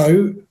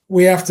also,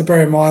 we have to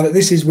bear in mind that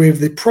this is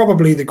with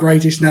probably the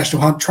greatest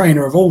national hunt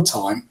trainer of all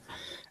time.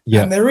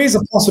 Yeah. And there is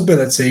a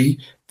possibility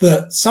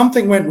that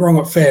something went wrong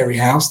at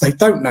Fairyhouse. They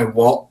don't know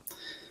what.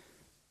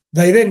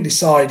 They then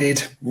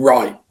decided,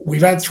 right,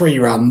 we've had 3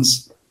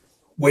 runs.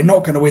 We're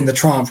not going to win the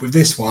Triumph with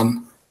this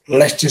one.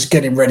 Let's just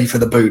get him ready for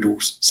the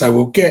Boodles. So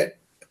we'll go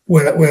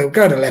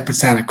to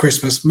Leopardstown at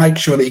Christmas, make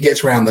sure that he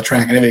gets around the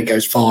track and everything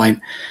goes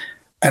fine,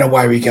 and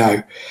away we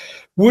go.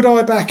 Would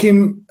I back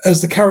him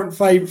as the current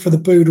favourite for the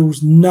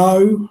Boodles?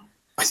 No.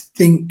 I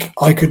think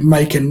I could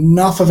make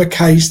enough of a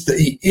case that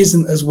he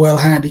isn't as well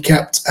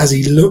handicapped as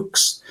he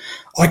looks.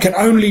 I can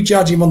only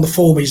judge him on the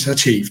form he's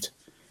achieved.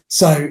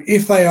 So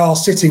if they are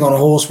sitting on a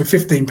horse with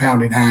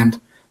 £15 in hand,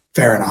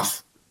 fair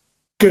enough.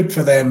 Good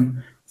for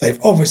them. They've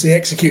obviously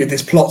executed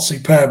this plot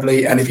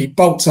superbly, and if he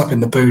bolts up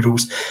in the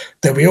Boodles,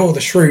 there'll be all the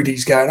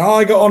shrewdies going,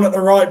 I got on at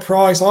the right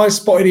price, I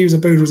spotted he was a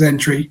Boodles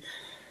entry.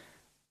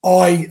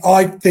 I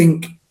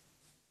think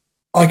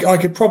I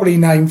could probably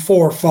name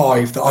 4 or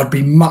 5 that I'd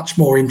be much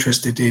more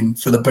interested in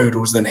for the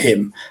Boodles than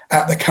him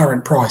at the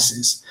current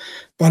prices.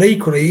 But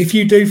equally, if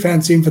you do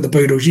fancy him for the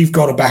Boodles, you've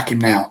got to back him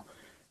now.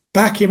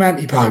 Back him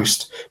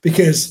Ante-Post,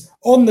 because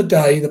on the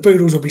day, the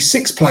Boodles will be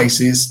 6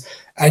 places,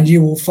 and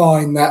you will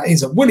find that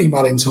is a Willie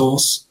Mullins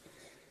horse.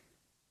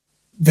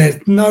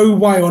 There's no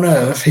way on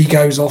earth he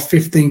goes off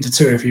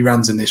 15-2 if he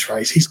runs in this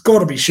race. He's got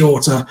to be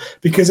shorter,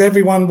 because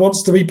everyone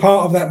wants to be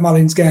part of that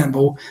Mullins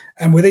gamble.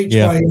 And with each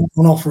way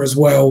on offer as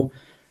well,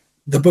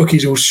 the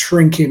bookies will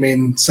shrink him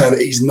in so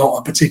that he's not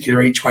a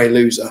particular each way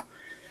loser.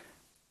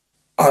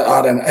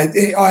 I don't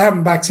know. I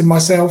haven't backed him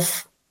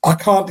myself. I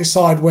can't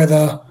decide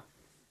whether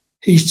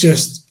he's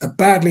just a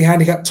badly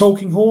handicapped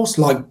talking horse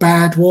like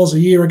Bad was a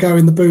year ago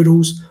in the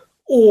Boodles,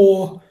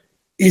 or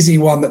is he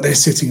one that they're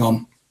sitting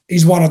on?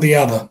 He's one or the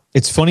other.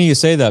 It's funny you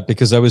say that,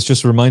 because I was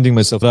just reminding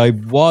myself that I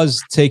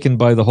was taken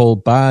by the whole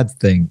Bad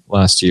thing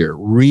last year,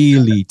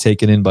 really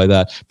taken in by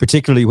that,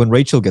 particularly when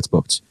Rachel gets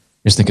booked.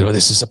 You're just thinking, oh,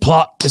 this is a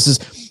plot.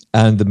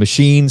 And the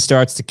machine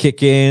starts to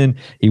kick in.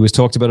 He was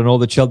talked about on all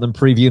the Cheltenham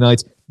preview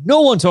nights.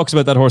 No one talks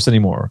about that horse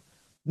anymore.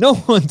 No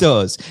one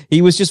does.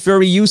 He was just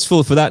very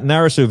useful for that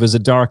narrative as a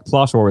dark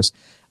plot horse.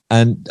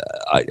 And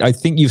I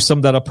think you've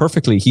summed that up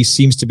perfectly. He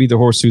seems to be the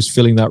horse who's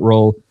filling that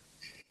role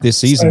this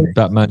season,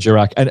 Batman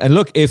Girac. And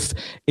look, if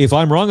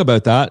I'm wrong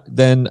about that,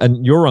 then,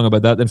 and you're wrong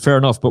about that, then fair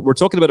enough. But we're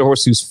talking about a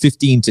horse who's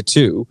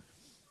 15-2.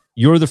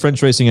 You're the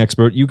French racing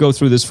expert. You go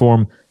through this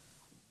form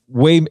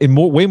way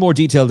more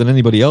detail than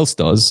anybody else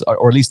does,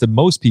 or at least than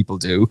most people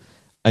do.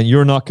 And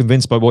you're not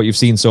convinced by what you've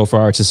seen so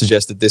far to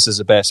suggest that this is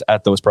a bet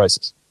at those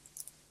prices.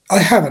 I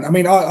haven't. I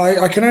mean,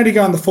 I can only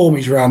go on the form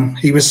he's run.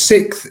 He was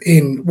 6th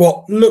in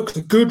what looked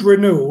a good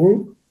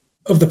renewal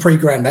of the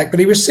Pre-Grand Act, but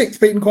he was 6th,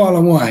 beaten quite a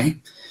long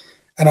way.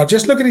 And I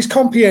just look at his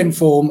Compiègne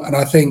form, and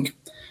I think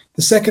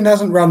the 2nd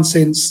hasn't run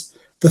since.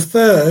 The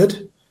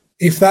 3rd,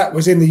 if that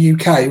was in the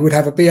UK, would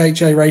have a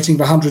BHA rating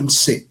of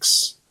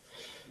 106.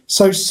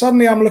 So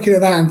suddenly I'm looking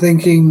at that and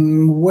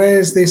thinking,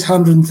 where's this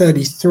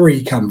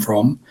 133 come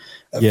from?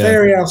 At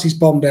Fairyhouse he's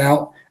bombed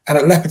out, and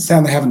at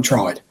Leopardstown they haven't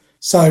tried.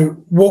 So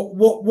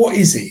what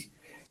is he?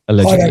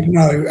 Allegedly. I don't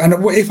know. And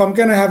if I'm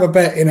going to have a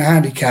bet in a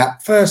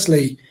handicap,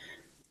 firstly,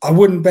 I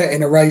wouldn't bet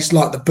in a race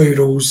like the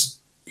Boodles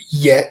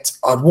yet.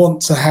 I'd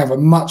want to have a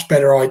much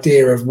better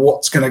idea of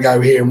what's going to go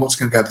here and what's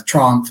going to go to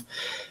Triumph.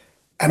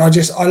 And I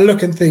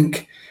look and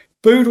think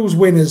Boodles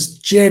winners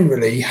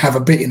generally have a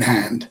bit in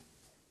hand.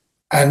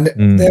 And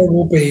there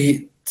will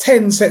be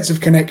 10 sets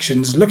of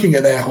connections looking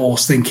at their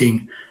horse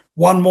thinking,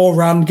 one more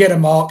run, get a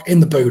mark in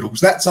the Boodles.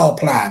 That's our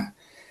plan.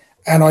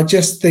 And I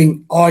just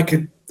think I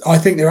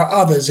think there are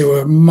others who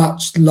are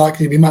much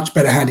likely to be much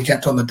better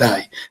handicapped on the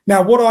day.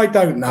 Now, what I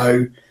don't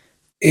know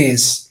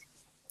is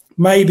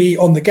maybe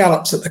on the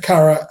gallops at the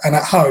Curragh and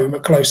at home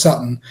at Close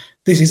Sutton,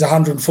 this is a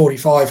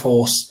 145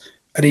 horse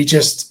and he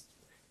just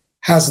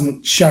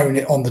hasn't shown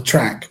it on the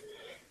track.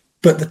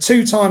 But the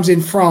 2 times in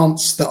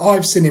France that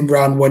I've seen him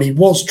run when he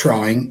was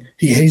trying,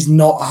 he's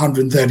not a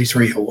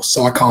 133 horse,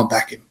 so I can't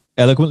back him.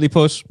 Eloquently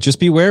put. Just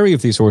be wary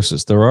of these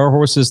horses. There are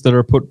horses that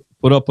are put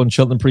up on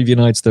Cheltenham preview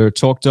nights. They're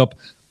talked up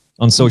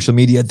on social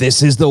media.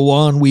 This is the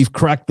one. We've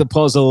cracked the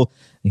puzzle.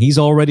 He's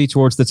already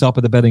towards the top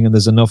of the betting, and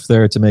there's enough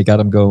there to make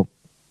Adam go,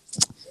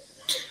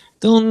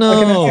 don't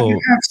know. I can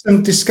have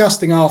some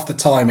disgusting after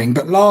timing,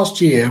 but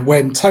last year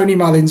when Tony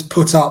Mullins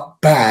put up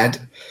bad,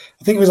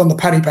 I think it was on the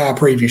Paddy Power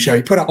preview show,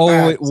 he put up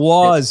bad. Oh, it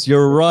was.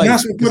 You're right.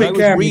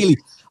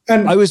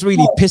 I was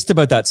really pissed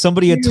about that.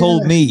 Somebody had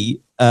told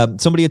me on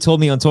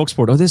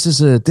TalkSport, this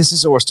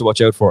is a horse to watch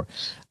out for.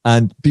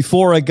 And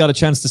before I got a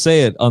chance to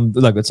say it I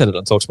said it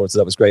on TalkSport, so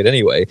that was great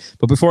anyway.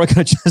 But before I got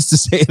a chance to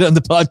say it on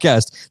the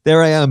podcast,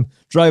 there I am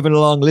driving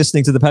along,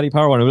 listening to the Paddy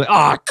Power one. I'm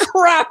like,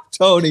 crap,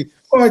 Tony.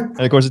 And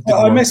of course,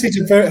 I messaged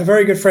a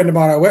very good friend of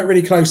mine I worked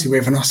really closely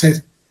with, and I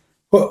said,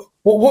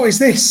 what is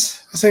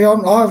this? I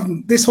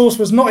said, this horse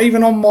was not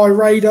even on my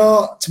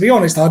radar. To be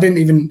honest,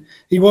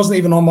 he wasn't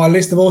even on my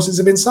list of horses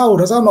that have been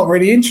sold. I said, I'm not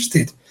really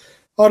interested.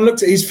 I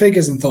looked at his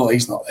figures and thought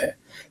he's not there.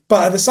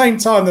 But at the same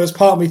time, there was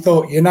part of me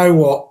thought, you know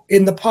what?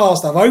 In the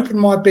past, I've opened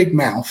my big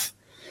mouth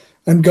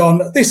and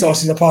gone, this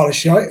horse is a pile of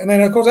shite. And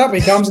then, of course, up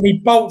he comes and he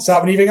bolts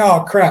up and you think,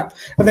 oh, crap.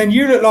 And then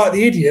you look like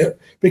the idiot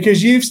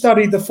because you've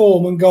studied the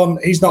form and gone,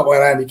 he's not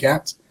well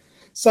handicapped.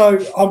 So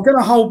I'm going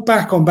to hold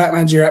back on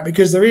Batman Girac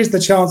because there is the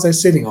chance they're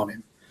sitting on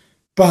him.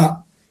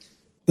 But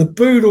the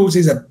Boodles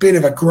is a bit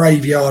of a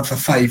graveyard for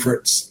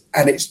favourites.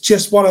 And it's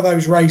just one of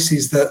those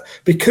races that,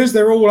 because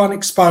they're all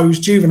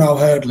unexposed juvenile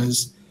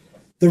hurdlers,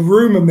 the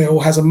rumour mill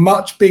has a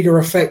much bigger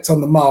effect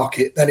on the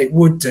market than it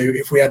would do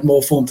if we had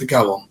more form to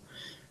go on.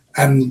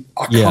 And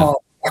I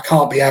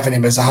can't be having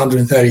him as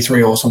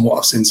 133 horse on what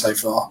I've seen so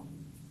far.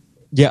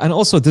 Yeah, and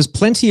also there's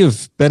plenty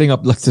of betting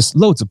there's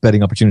loads of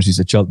betting opportunities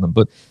at Cheltenham,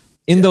 but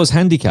in those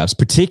handicaps,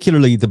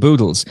 particularly the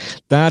Boodles,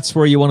 that's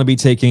where you want to be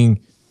taking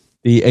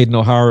the Aidan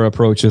O'Hara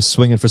approach of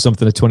swinging for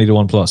something at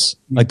 20-1 plus.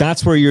 Like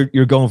that's where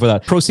you're going for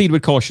that. Proceed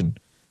with caution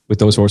with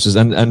those horses.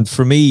 And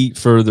for me,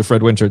 for the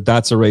Fred Winter,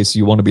 that's a race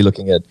you want to be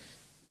looking at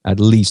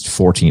least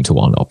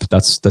 14-1 up.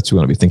 That's what you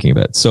want to be thinking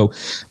about. So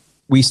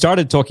we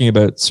started talking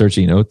about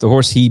Sergino. The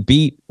horse he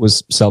beat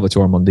was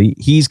Salvatore Mundi.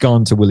 He's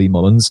gone to Willie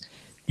Mullins.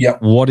 Yeah.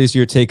 What is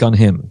your take on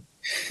him?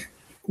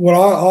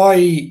 Well,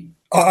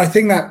 I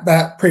think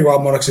that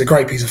Pre-Wild Monarch is a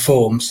great piece of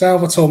form.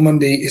 Salvatore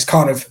Mundi is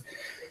kind of,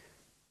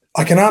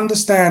 I can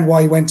understand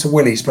why he went to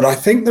Willie's, but I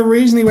think the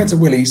reason he went to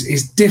Willie's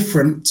is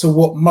different to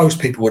what most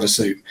people would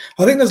assume.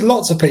 I think there's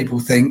lots of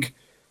people think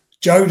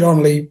Joe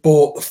Donnelly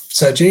bought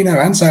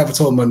Sergino and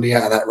Salvatore Mundi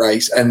out of that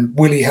race and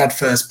Willie had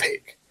first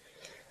pick.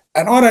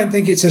 And I don't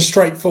think it's as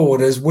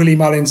straightforward as Willie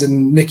Mullins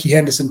and Nicky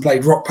Henderson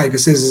played rock, paper,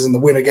 scissors and the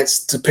winner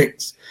gets to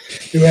pick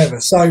whoever.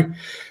 So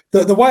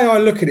the way I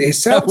look at it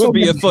is Salvatore That would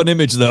be Mundi, a fun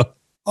image though.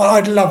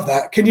 I'd love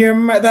that. Can you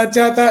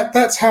imagine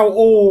that's how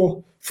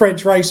all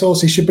French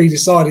racehorses should be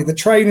decided. The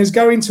trainers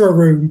go into a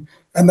room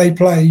and they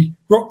play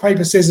rock,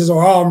 paper, scissors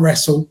or arm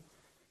wrestle.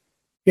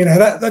 You know,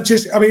 that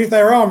just, I mean, if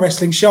they're arm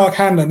wrestling, Shark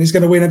Hanlon is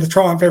going to win at the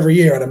Triumph every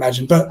year, I'd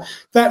imagine. But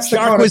that's the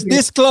Shark was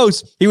this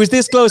close. He was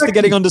this close to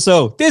getting under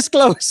so. This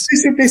close.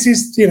 This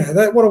is, you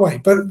know, what a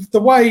way. But the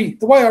way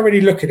I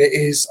really look at it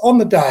is on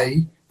the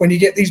day when you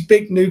get these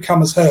big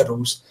newcomers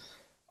hurdles,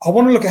 I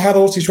want to look at how the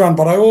horses run,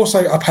 but I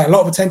pay a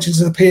lot of attention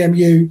to the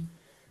PMU.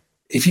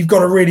 If you've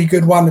got a really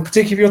good one,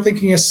 particularly if you're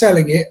thinking of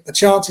selling it, the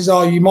chances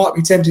are you might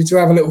be tempted to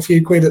have a little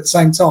few quid at the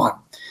same time.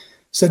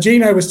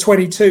 Sergino was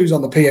 22s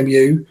on the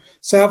PMU.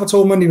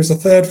 Salvatore Mundi was the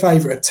third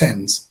favourite at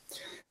 10s.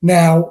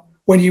 Now,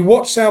 when you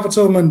watch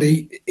Salvatore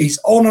Mundi, he's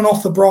on and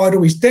off the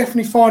bridle. He's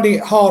definitely finding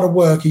it harder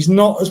work. He's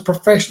not as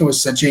professional as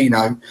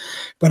Sergino.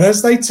 But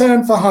as they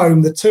turn for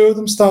home, the two of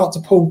them start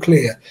to pull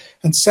clear.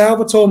 And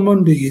Salvatore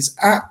Mundi is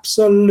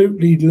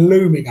absolutely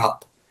looming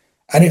up.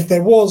 And if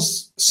there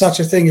was such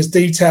a thing as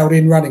detailed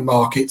in running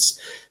markets,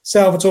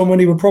 Salvatore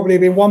Mundi would probably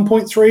have been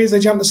 1.3 as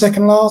they jump the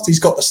second last. He's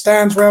got the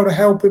stands rail to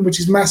help him, which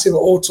is massive at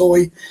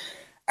Auteuil.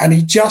 And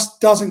he just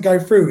doesn't go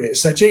through it.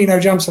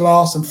 Sergino jumps the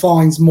last and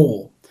finds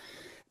more.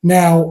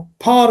 Now,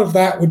 part of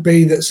that would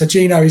be that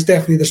Sergino is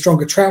definitely the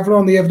stronger traveller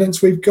on the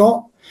evidence we've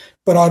got.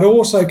 But I'd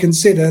also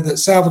consider that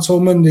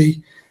Salvatore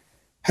Mundi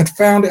had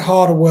found it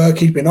harder work.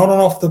 He'd been on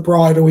and off the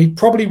bridle. He'd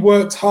probably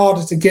worked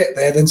harder to get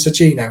there than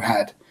Sergino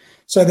had.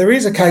 So there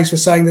is a case for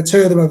saying the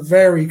two of them are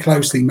very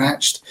closely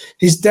matched.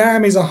 His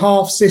dam is a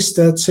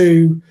half-sister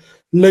to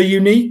Le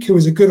Unique, who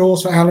was a good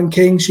horse for Alan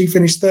King. She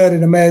finished third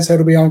in a mare's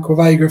hurdle behind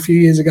Quavega a few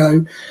years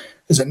ago.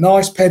 There's a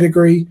nice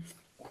pedigree.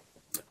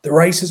 The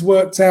race has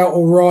worked out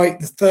all right.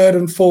 The third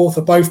and fourth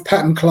are both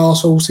pattern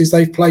class horses.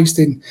 They've placed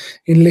in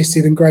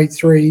listed and grade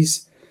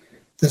 3s.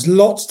 There's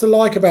lots to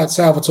like about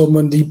Salvatore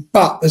Mundi,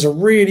 but there's a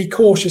really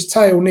cautious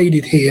tale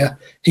needed here.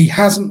 He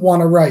hasn't won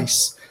a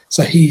race,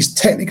 so he's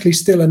technically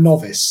still a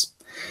novice.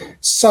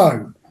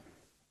 So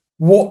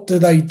what do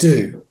they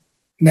do?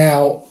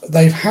 Now,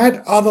 they've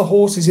had other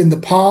horses in the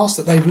past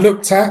that they've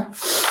looked at.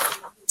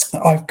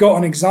 I've got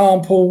an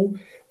example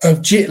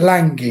of Jit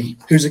Langi,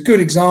 who's a good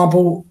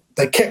example.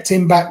 They kept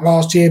him back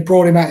last year,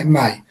 brought him out in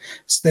May.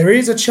 So there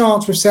is a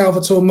chance with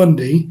Salvatore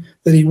Mundi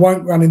that he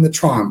won't run in the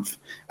Triumph.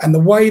 And the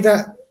way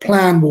that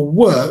plan will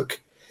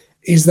work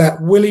is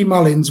that Willie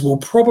Mullins will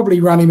probably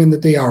run him in the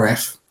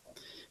DRF.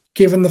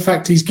 Given the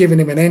fact he's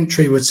given him an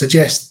entry would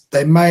suggest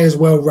they may as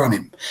well run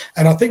him.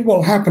 And I think what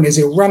will happen is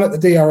he'll run at the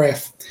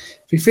DRF.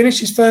 If he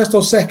finishes first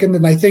or second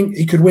and they think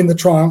he could win the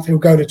Triumph, he'll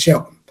go to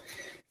Cheltenham.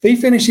 If he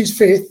finishes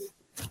fifth,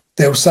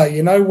 they'll say,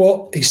 you know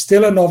what, he's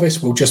still a novice,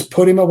 we'll just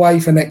put him away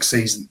for next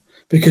season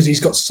because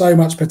he's got so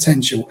much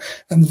potential.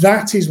 And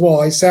that is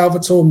why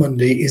Salvatore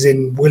Mundi is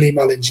in Willie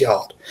Mullins'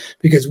 yard,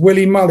 because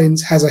Willie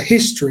Mullins has a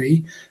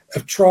history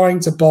of trying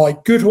to buy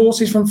good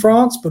horses from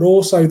France, but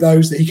also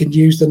those that he can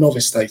use the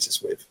novice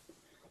status with.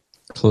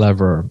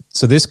 Clever.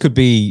 So this could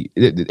be,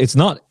 it's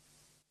not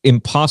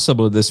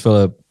impossible this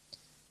fella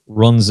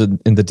runs in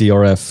the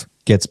DRF,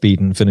 gets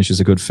beaten,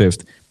 finishes a good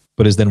fifth,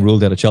 but is then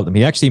ruled out of Cheltenham.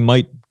 He actually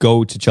might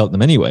go to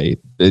Cheltenham anyway.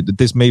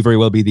 This may very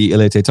well be the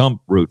Ante-Post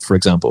route, for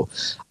example.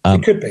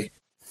 It could be.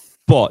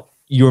 But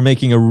you're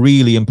making a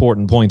really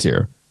important point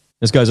here.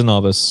 This guy's a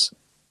novice.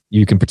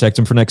 You can protect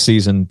him for next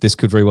season. This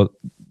could very well,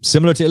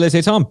 similar to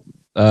Ante-Post,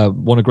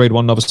 won a grade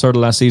 1 novice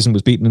hurdle last season,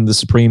 was beaten in the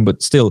Supreme,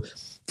 but still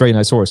very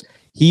nice horse.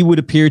 He would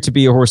appear to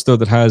be a horse, though,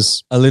 that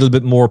has a little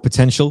bit more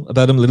potential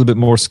about him, a little bit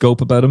more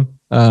scope about him.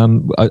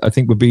 I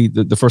think would be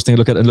the first thing to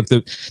look at. And look,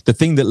 the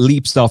thing that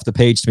leaps off the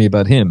page to me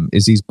about him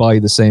is he's by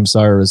the same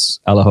sire as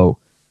Allaho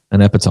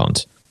and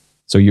Epatante.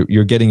 So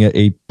you're getting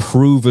a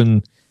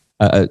proven,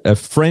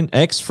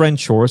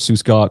 ex-French horse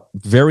who's got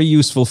very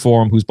useful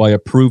form, who's by a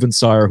proven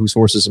sire whose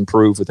horses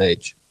improve with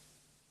age.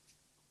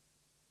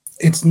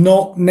 It's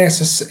not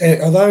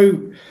necessary,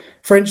 although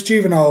French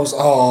juveniles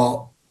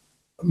are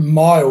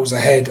miles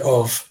ahead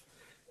of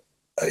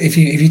if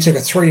you took a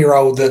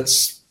 3-year-old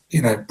that's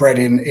bred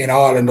in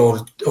Ireland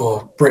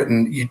or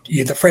Britain,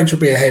 the French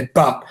would be ahead.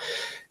 But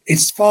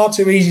it's far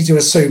too easy to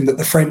assume that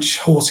the French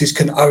horses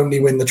can only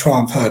win the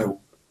Triumph Hurdle.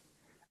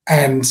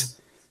 And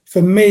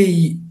for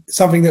me,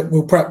 something that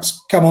we'll perhaps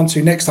come on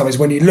to next time is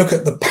when you look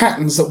at the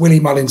patterns that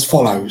Willie Mullins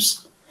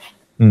follows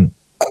are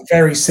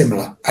very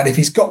similar. And if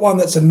he's got one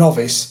that's a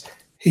novice,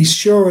 he's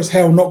sure as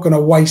hell not going to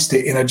waste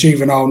it in a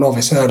juvenile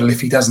novice hurdle if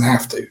he doesn't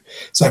have to.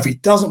 So if he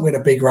doesn't win a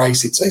big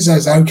race, it's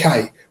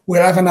okay.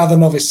 We'll have another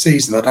novice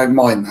season. I don't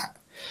mind that.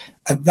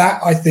 And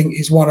that, I think,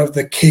 is one of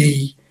the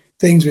key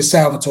things with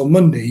Salvatore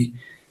Mundi.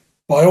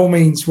 By all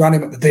means, run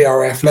him at the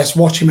DRF. Let's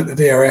watch him at the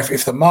DRF.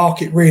 If the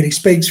market really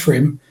speaks for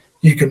him,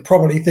 you can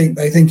probably think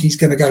they think he's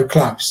going to go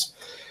close.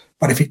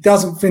 But if he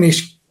doesn't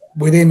finish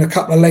within a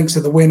couple of lengths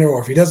of the winner,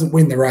 or if he doesn't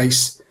win the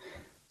race,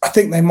 I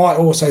think they might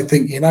also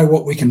think, you know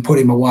what, we can put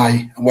him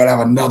away and we'll have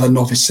another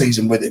novice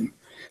season with him.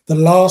 The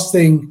last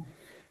thing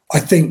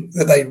I think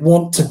that they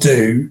want to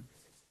do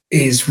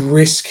is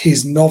risk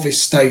his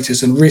novice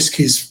status and risk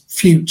his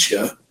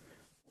future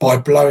by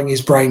blowing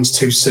his brains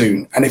too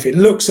soon. And if it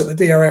looks at the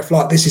DRF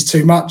like this is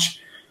too much,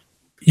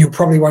 you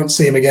probably won't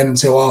see him again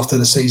until after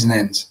the season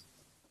ends.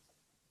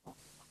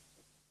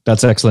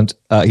 That's excellent.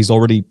 He's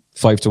already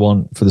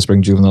 5-1 for the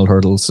Spring Juvenile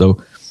Hurdle,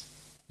 so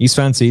he's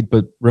fancied.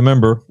 But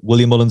remember,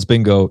 Willie Mullins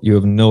bingo, you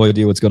have no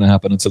idea what's going to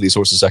happen until these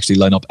horses actually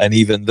line up. And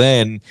even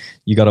then,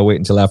 you got to wait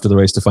until after the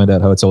race to find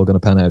out how it's all going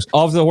to pan out.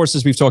 Of the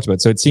horses we've talked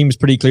about, so it seems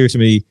pretty clear to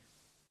me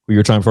who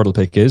your Triumph Hurdle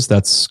pick is.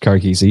 That's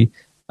Carghese.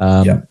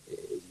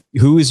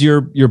 Who is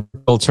your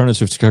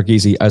alternative to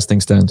Carghese as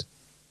things stand?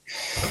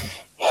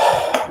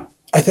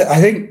 I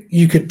think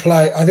you could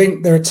play. I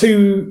think there are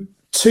two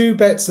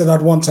bets that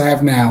I'd want to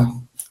have now.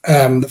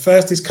 The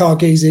first is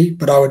Carghese,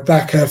 but I would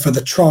back her for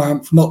the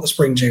Triumph, not the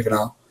Spring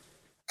Juvenile.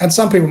 And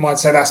some people might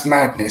say that's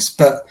madness,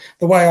 but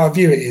the way I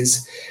view it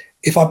is,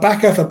 if I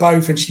back her for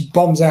both and she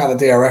bombs out of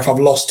the DRF, I've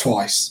lost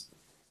twice.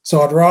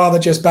 So I'd rather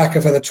just back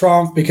her for the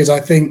Triumph, because I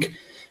think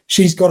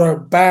she's got to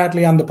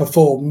badly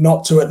underperform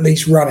not to at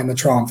least run in the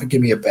Triumph and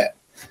give me a bet.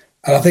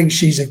 And I think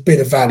she's a bit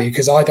of value,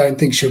 because I don't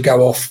think she'll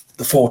go off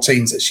the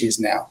 14s that she is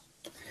now.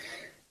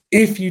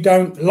 If you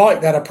don't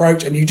like that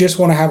approach and you just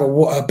want to have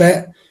a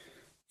bet,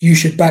 you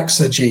should back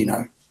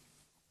Sergino,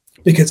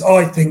 because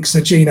I think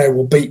Sergino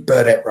will beat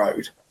Burdett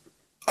Road.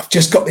 I've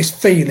just got this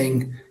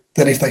feeling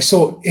that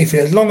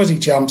as long as he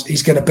jumps,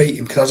 he's going to beat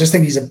him, because I just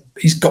think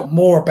he's got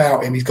more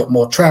about him. He's got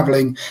more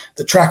travelling.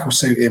 The track will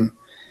suit him.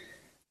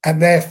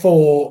 And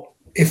therefore,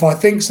 if I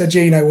think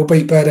Sergino will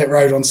beat Burdett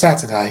Road on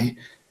Saturday,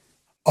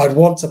 I'd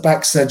want to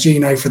back Sir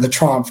Gino for the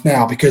triumph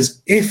now,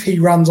 because if he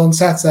runs on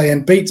Saturday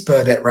and beats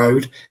Burdett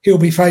Road, he'll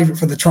be favourite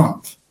for the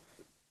triumph.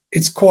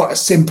 It's quite a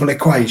simple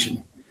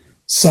equation.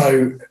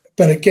 So,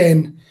 but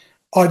again,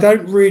 I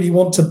don't really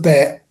want to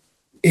bet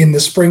in the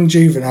Spring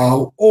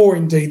Juvenile or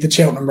indeed the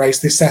Cheltenham race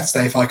this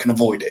Saturday if I can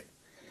avoid it.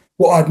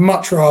 What I'd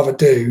much rather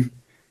do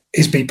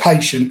is be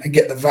patient and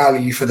get the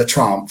value for the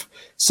triumph.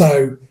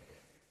 So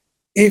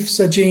if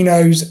Sir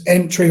Gino's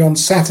entry on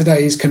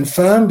Saturday is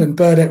confirmed and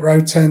Burdett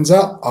Road turns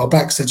up, I'll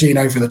back Sir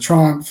Gino for the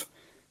triumph,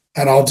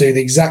 and I'll do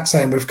the exact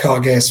same with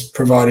Carguez,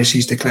 provided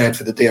she's declared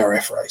for the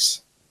DRF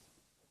race.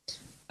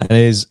 And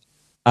is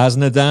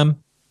Aznadam,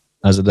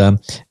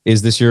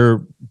 is this your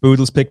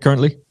Boodles pick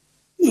currently?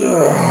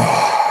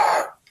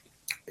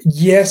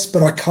 Yes,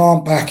 but I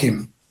can't back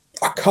him.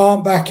 I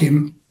can't back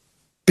him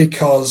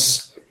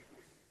because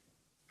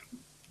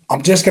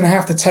I'm just going to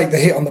have to take the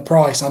hit on the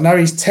price. I know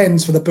he's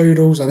 10s for the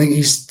Boodles. I think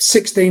he's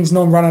 16s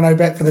non-runner, no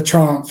bet for the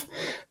Triumph.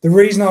 The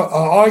reason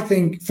I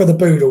think for the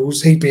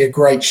Boodles, he'd be a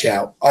great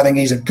shout. I think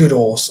he's a good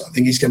horse. I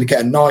think he's going to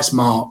get a nice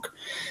mark.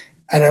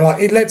 And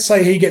let's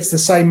say he gets the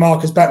same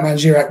mark as Batman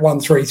Girac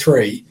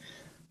 133.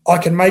 I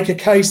can make a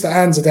case that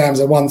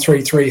Anzadam's a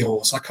 133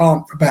 horse. I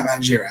can't for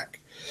Batman Girac.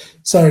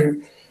 So,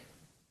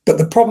 but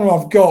the problem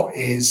I've got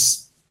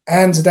is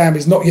Anzadam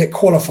is not yet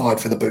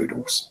qualified for the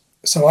Boodles.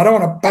 So I don't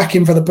want to back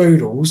him for the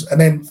Boodles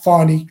and then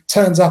finally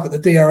turns up at the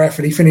DRF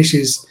and he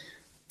finishes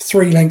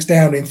 3 lengths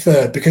down in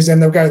third, because then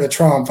they'll go to the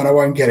Triumph and I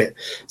won't get it.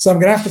 So I'm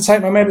going to have to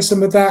take my medicine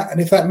with that. And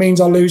if that means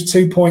I lose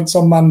 2 points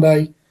on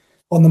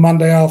the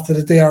Monday after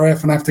the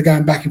DRF and I have to go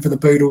and back him for the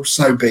Boodles,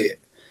 so be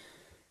it.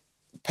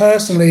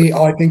 Personally,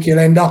 I think he'll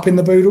end up in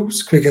the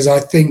Boodles because I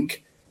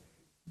think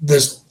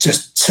there's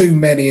just too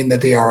many in the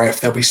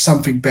DRF. There'll be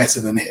something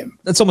better than him.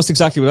 That's almost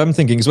exactly what I'm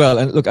thinking as well.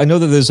 And look, I know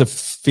that there's a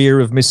fear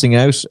of missing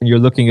out and you're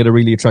looking at a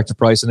really attractive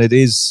price, and it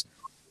is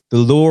the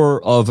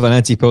lure of an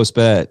Ante-Post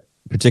bet,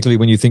 particularly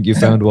when you think you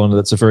found one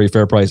that's a very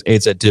fair price.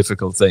 It's a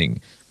difficult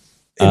thing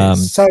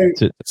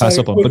to pass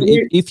up on. But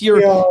if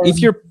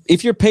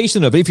you're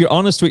patient enough, if you're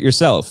honest with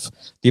yourself,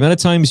 the amount of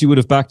times you would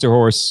have backed a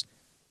horse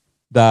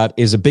that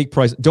is a big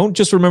price, don't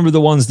just remember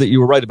the ones that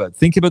you were right about.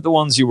 Think about the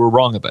ones you were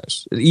wrong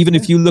about. Even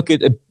if you look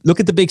at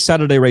the big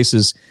Saturday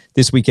races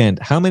this weekend,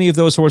 how many of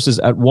those horses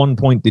at one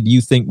point did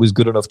you think was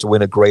good enough to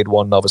win a Grade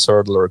 1 novice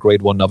hurdle or a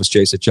Grade 1 novice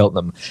chase at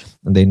Cheltenham?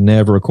 And they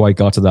never quite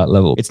got to that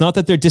level. It's not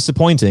that they're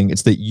disappointing,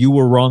 it's that you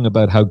were wrong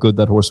about how good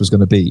that horse was going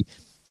to be.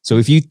 So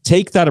if you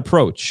take that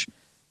approach,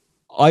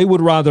 I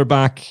would rather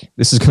back,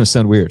 this is going to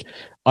sound weird,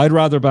 I'd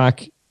rather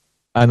back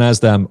an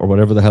Asdam, or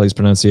whatever the hell his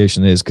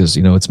pronunciation is, because,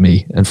 you know, it's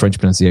me and French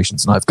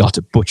pronunciations, and I've got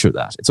to butcher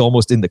that. It's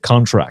almost in the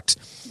contract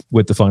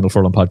with the Final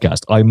Furlong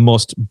podcast. I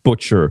must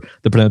butcher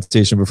the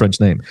pronunciation of a French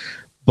name.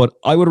 But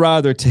I would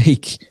rather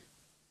take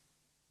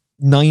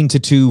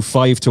 9-2,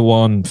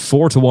 5-1,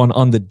 4-1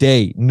 on the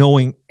day,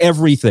 knowing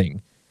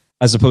everything,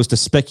 as opposed to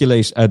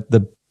speculate at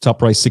the top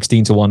price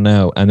 16-1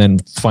 now, and then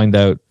find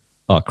out,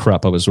 oh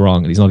crap, I was wrong,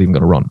 and he's not even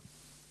going to run.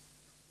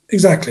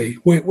 Exactly.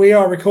 We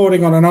are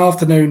recording on an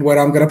afternoon when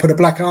I'm going to put a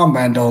black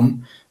armband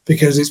on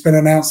because it's been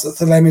announced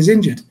that Thelem is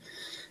injured.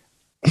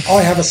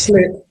 I have a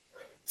slip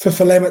for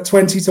Thelem at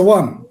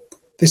 20-1.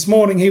 This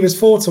morning he was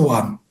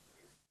 4-1.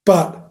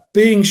 But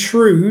being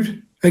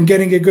shrewd and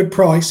getting a good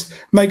price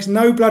makes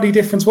no bloody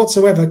difference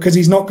whatsoever because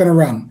he's not going to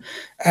run.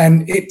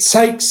 And it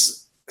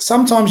takes,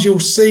 sometimes you'll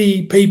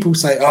see people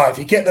say, oh, if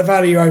you get the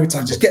value over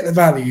time, just get the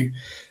value.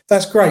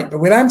 That's great. But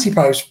with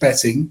Ante-Post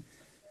betting,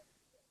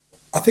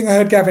 I think I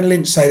heard Gavin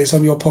Lynch say this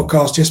on your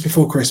podcast just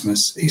before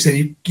Christmas. He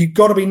said, you've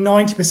got to be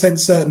 90%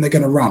 certain they're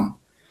going to run.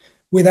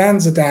 With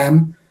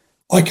Anzadam,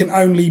 I can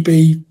only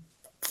be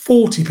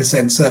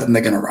 40% certain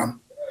they're going to run.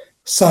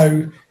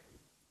 So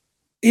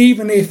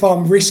even if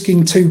I'm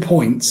risking 2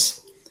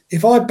 points,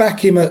 if I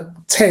back him at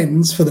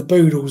 10s for the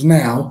Boodles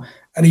now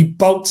and he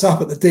bolts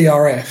up at the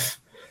DRF,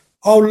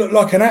 I'll look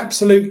like an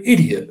absolute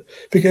idiot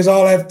because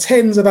I'll have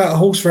 10s about a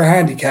horse for a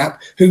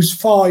handicap who's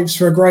 5s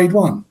for a Grade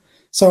 1.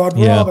 So I'd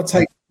rather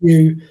take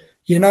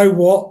you know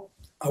what?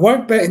 I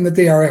won't bet in the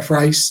DRF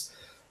race.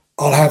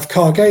 I'll have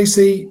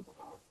Cargasi.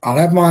 I'll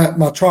have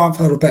my Triumph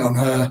hurdle bet on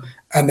her.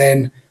 And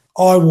then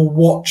I will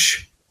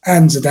watch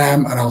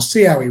Anzadam and I'll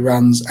see how he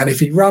runs. And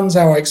if he runs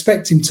how I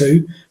expect him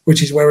to,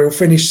 which is where he'll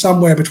finish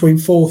somewhere between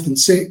 4th and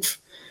 6th,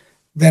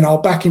 then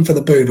I'll back him for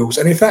the Boodles.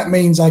 And if that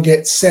means I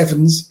get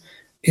 7s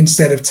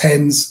instead of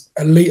 10s,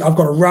 at least I've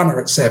got a runner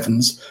at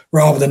 7s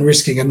rather than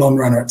risking a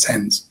non-runner at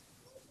 10s.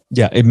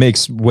 Yeah, it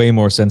makes way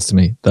more sense to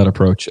me, that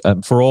approach.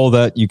 For all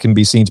that, you can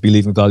be seen to be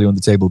leaving value on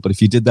the table. But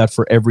if you did that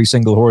for every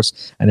single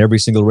horse and every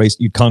single race,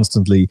 you'd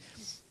constantly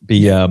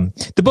be...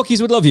 the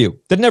bookies would love you.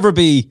 There'd never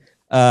be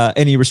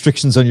any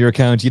restrictions on your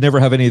account. You'd never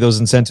have any of those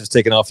incentives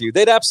taken off you.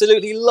 They'd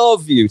absolutely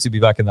love you to be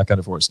back in that kind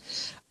of horse.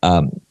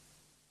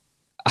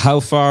 How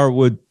far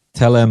would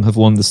Thelem have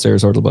won the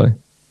Stairs Hurdle by?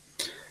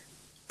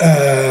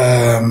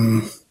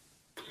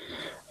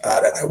 I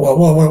don't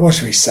know. What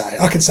should we say?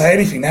 I can say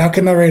anything now,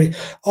 couldn't I really?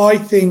 I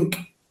think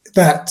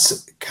that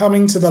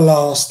coming to the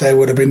last, there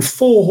would have been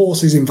 4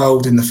 horses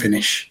involved in the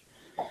finish.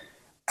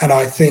 And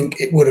I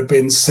think it would have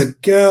been Sir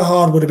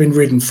Gerhard would have been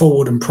ridden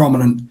forward and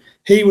prominent.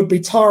 He would be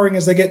tiring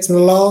as they get to the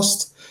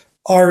last.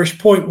 Irish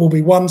Point will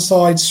be one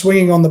side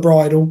swinging on the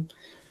bridle.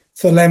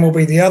 Thelem will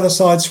be the other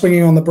side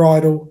swinging on the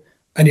bridle.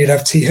 And you'd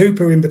have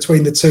Teahupoo in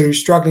between the two,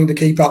 struggling to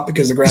keep up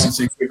because the ground's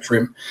too quick for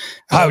him.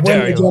 How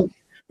dare you?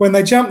 When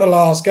they jumped the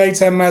last,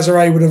 Gaetan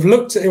Mazaret would have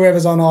looked at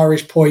whoever's on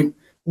Irish Point,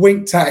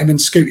 winked at him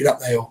and scooted up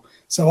the hill.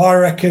 So I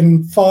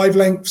reckon 5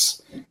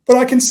 lengths. But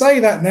I can say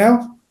that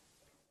now.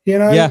 You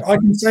know, yeah, I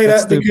can say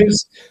that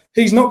because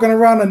he's not going to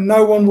run and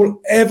no one will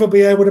ever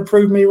be able to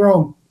prove me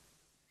wrong.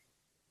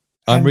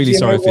 I'm really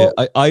sorry for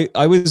you.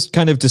 I was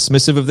kind of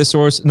dismissive of this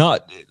horse.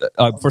 Not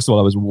first of all,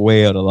 I was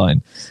way out of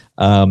line.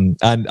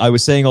 And I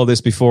was saying all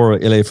this before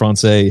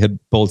Ile-Francais had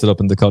bolted up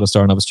in the Dakota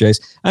Star Novice Chase.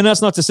 And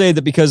that's not to say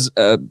that because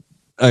a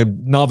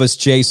novice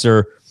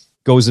chaser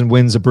goes and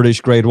wins a British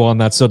Grade 1,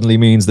 that suddenly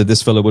means that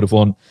this fella would have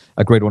won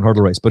a Grade 1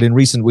 hurdle race. But in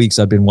recent weeks,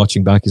 I've been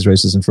watching back his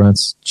races in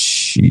France.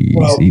 Jeez,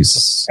 well,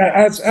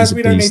 as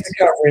we don't need to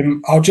cover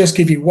him, I'll just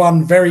give you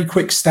one very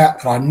quick stat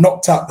that I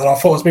knocked up that I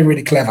thought has been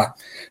really clever.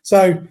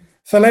 So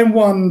Thelem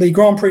won the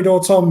Grand Prix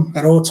d'Automne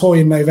at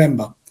Auteuil in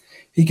November.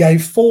 He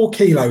gave 4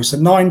 kilos, so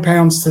 9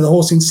 pounds, to the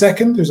horse in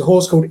second. There's a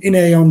horse called Ine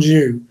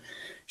Anjou.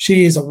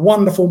 She is a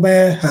wonderful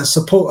mare.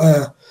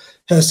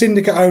 Her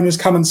syndicate owners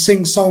come and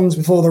sing songs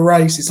before the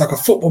race. It's like a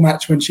football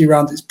match when she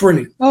runs. It's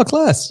brilliant. Oh,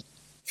 class.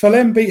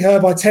 Thelem beat her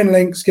by 10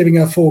 lengths, giving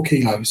her 4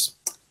 kilos.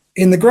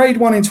 In the Grade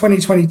 1 in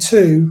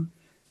 2022,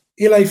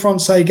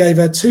 Ile-Francais gave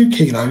her 2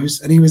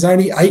 kilos, and he was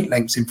only 8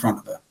 lengths in front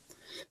of her.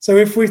 So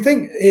if we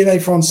think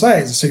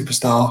Ile-Francais is a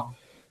superstar,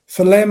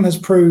 Thelem has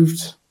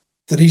proved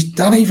that he's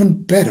done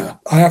even better.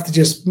 I have to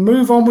just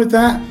move on with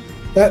that.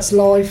 That's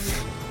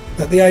life.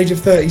 At the age of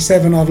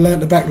 37, I've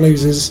learned to back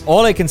losers.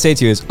 All I can say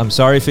to you is, I'm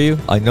sorry for you.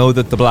 I know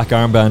that the black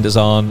armband is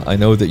on. I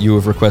know that you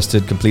have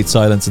requested complete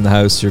silence in the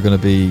house. You're going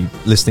to be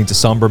listening to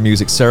somber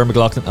music. Sarah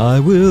McLachlan, I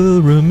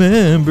will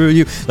remember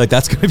you. Like,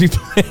 that's going to be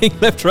playing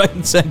left, right,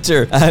 and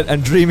centre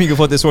and dreaming of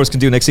what this horse can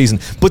do next season.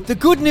 But the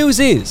good news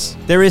is,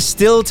 there is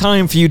still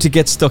time for you to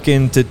get stuck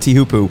into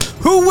Teahupoo.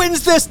 Who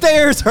wins the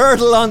stairs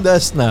hurdle on the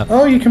snap?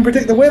 Oh, you can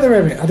predict the weather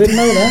of it. I didn't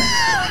know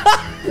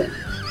that.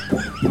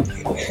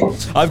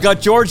 I've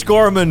got George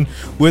Gorman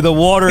with a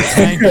water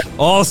tank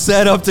all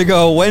set up to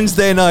go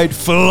Wednesday night,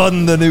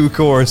 flooding the new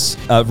course.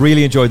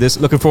 Really enjoyed this.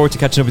 Looking forward to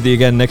catching up with you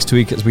again next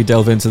week as we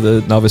delve into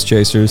the novice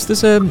chasers.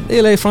 There's a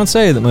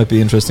Ile-Francais that might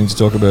be interesting to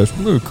talk about.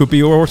 Could be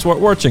your horse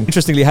watching.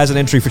 Interestingly, has an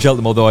entry for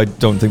Cheltenham, although I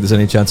don't think there's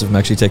any chance of him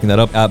actually taking that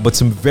up. But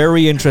some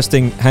very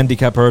interesting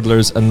handicap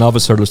hurdlers and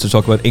novice hurdlers to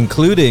talk about,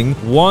 including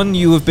one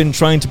you have been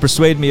trying to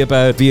persuade me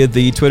about via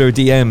the Twitter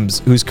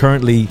DMs, who's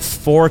currently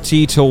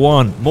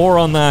 40-1. More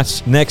on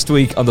that next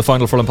week on the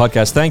Final Furlong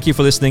podcast. Thank you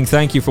for listening.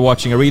 Thank you for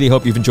watching. I really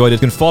hope you've enjoyed it. You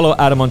can follow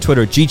Adam on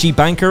Twitter. GG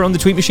Banker on the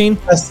tweet machine.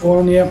 That's the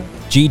one, yeah.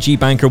 GG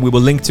Banker. We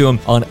will link to him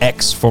on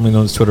X, formerly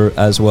known as Twitter,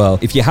 as well.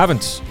 If you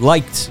haven't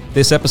liked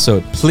this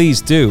episode,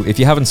 please do. If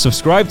you haven't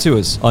subscribed to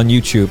us on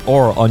YouTube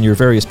or on your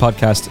various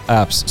podcast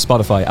apps,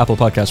 Spotify, Apple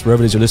Podcasts,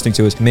 wherever it is you're listening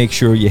to us, make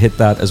sure you hit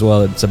that as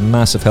well. It's a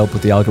massive help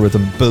with the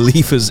algorithm.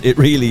 Believe us, it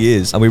really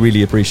is. And we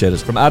really appreciate it.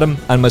 From Adam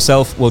and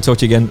myself, we'll talk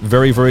to you again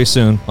very, very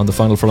soon on the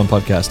Final Furlong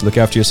podcast. Look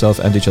after yourself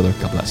and each other.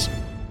 God bless.